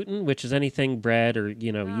with gluten, which is anything bread or,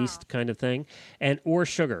 yeast kind of thing, or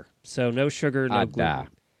sugar. So no sugar, no gluten.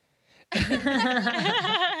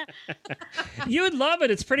 You would love it.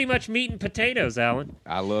 It's pretty much meat and potatoes, Alan.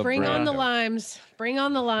 I love Bring bread. on the limes. Bring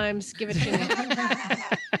on the limes. Give it to me.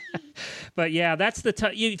 But yeah, that's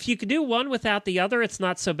if you could do one without the other, it's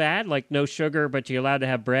not so bad. Like no sugar, but you're allowed to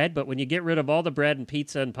have bread. But when you get rid of all the bread and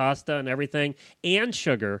pizza and pasta and everything and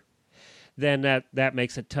sugar, then that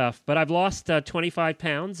makes it tough. But I've lost 25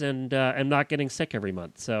 pounds and I'm not getting sick every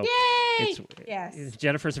month. So Yes.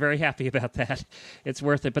 Jennifer's very happy about that. It's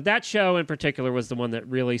worth it. But that show in particular was the one that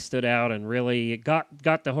really stood out and really got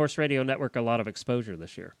the Horse Radio Network a lot of exposure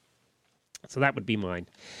this year. So that would be mine.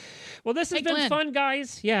 Well, this has been Glenn, fun,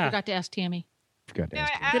 guys. Yeah. Forgot to ask Tammy. Did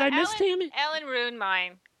I miss Tammy? Ellen ruined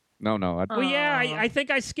mine. No. Well, yeah, I think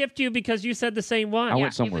I skipped you because you said the same one. I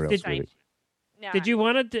went somewhere else with it. No. Did you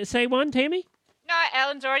want to say one, Tammy? No,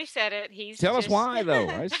 Ellen's already said it. Tell us why, though.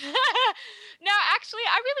 No, actually,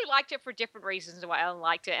 I really liked it for different reasons why Ellen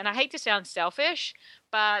liked it. And I hate to sound selfish,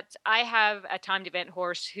 but I have a timed event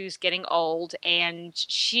horse who's getting old, and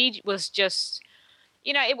she was just,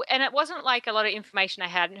 and it wasn't like a lot of information I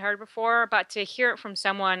hadn't heard before, but to hear it from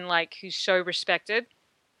someone like who's so respected,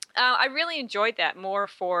 I really enjoyed that more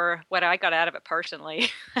for what I got out of it personally,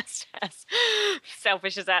 as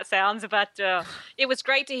selfish as that sounds. But it was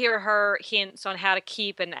great to hear her hints on how to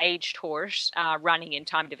keep an aged horse running in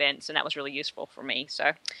timed events, and that was really useful for me.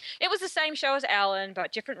 So it was the same show as Alan,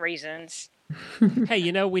 but different reasons.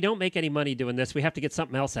 Hey, we don't make any money doing this. We have to get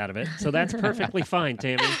something else out of it. So that's perfectly fine,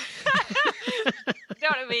 Tammy.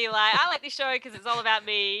 Don't want to be like, I like this show because it's all about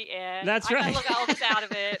me, and that's I right. got to look all this out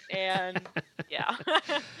of it, and yeah.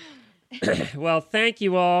 Well, thank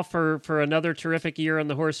you all for another terrific year on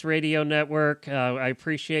the Horse Radio Network. I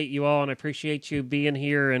appreciate you all, and I appreciate you being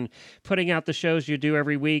here and putting out the shows you do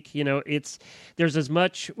every week. You know, there's as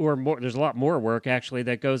much or more. There's a lot more work actually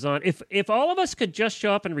that goes on. If all of us could just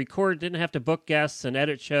show up and record, didn't have to book guests and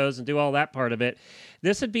edit shows and do all that part of it,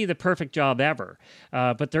 this would be the perfect job ever.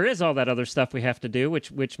 But there is all that other stuff we have to do,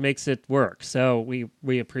 which makes it work. So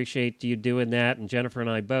we appreciate you doing that, and Jennifer and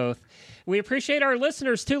I both. We appreciate our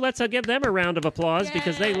listeners, too. Let's give them a round of applause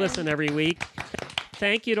because they listen every week.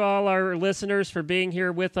 Thank you to all our listeners for being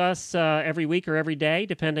here with us every week or every day,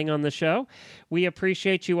 depending on the show. We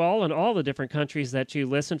appreciate you all in all the different countries that you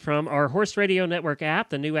listen from. Our Horse Radio Network app,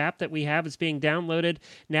 the new app that we have, is being downloaded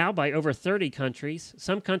now by over 30 countries.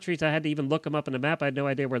 Some countries, I had to even look them up on the map. I had no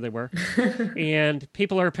idea where they were. And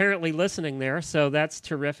people are apparently listening there, so that's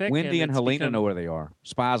terrific. Wendy and Helena know where they are.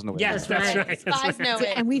 Spies know where yes, they are. That's right. Spies know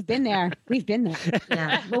it. And we've been there. We've been there.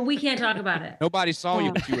 Yeah. Well, we can't talk about it. Nobody saw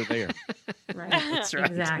you, but you were there. Right. That's right.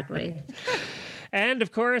 Exactly. And,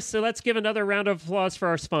 of course, so let's give another round of applause for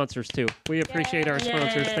our sponsors, too. We appreciate our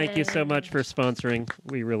sponsors. Thank you so much for sponsoring.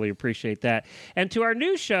 We really appreciate that. And to our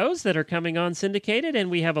new shows that are coming on syndicated,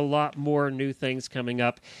 and we have a lot more new things coming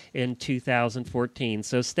up in 2014.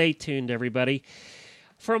 So stay tuned, everybody.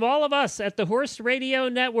 From all of us at the Horse Radio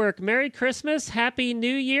Network, Merry Christmas, Happy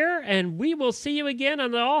New Year, and we will see you again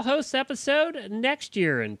on the All Hosts episode next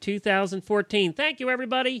year in 2014. Thank you,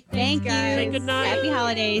 everybody. Thank you. Say good night. Happy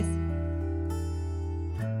holidays.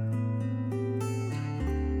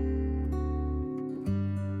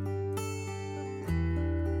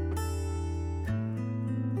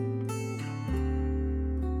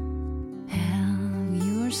 Have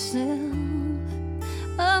yourself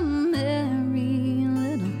a merry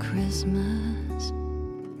little Christmas.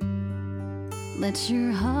 Let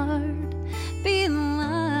your heart be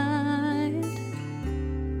light.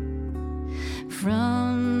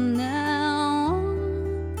 From now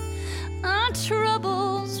on, our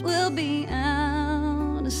troubles will be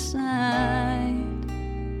out of sight.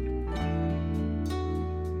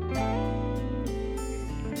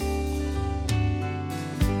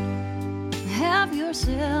 Have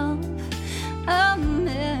yourself a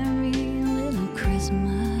merry little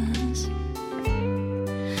Christmas.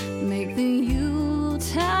 Make the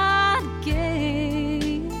Yuletide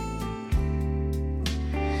gay.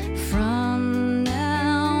 From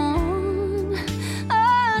now on,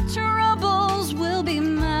 our troubles will be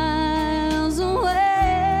miles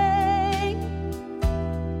away.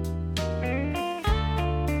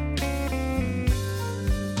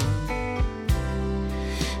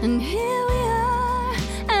 And here we are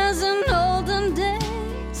as in olden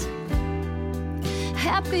days,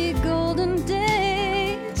 happy golden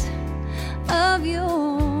days of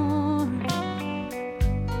yore.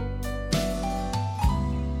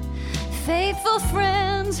 Faithful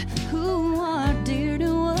friends who are dear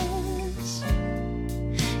to us,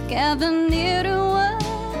 gather near to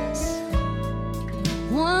us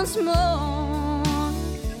once more.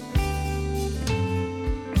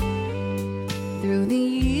 Through the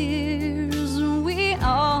years we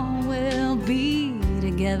all will be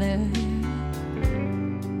together,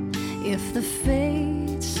 if the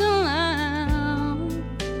fates allow.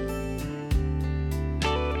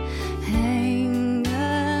 Hang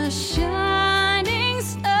a shining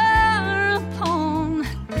star upon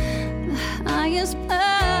the highest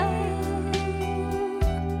bough,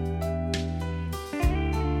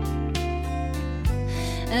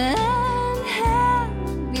 and have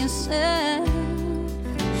yourself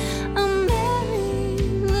a merry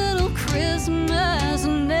little Christmas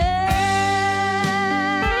now.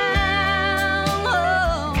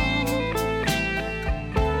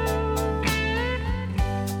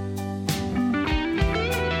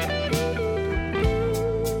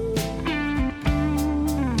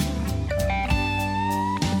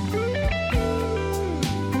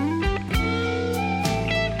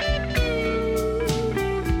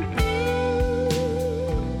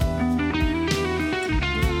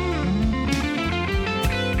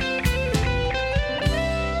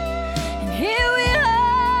 And here we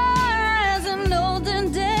are as in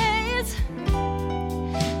olden days,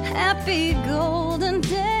 happy golden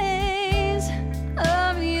days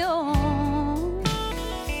of yore.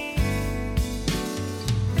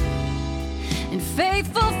 And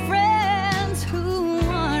faithful friends who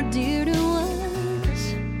are dear to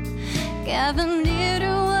us, gather near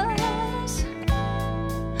to us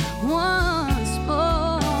once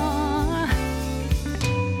more.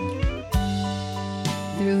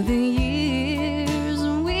 Through the years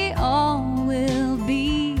we all will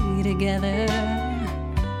be together,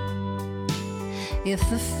 if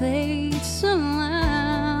the fates allow.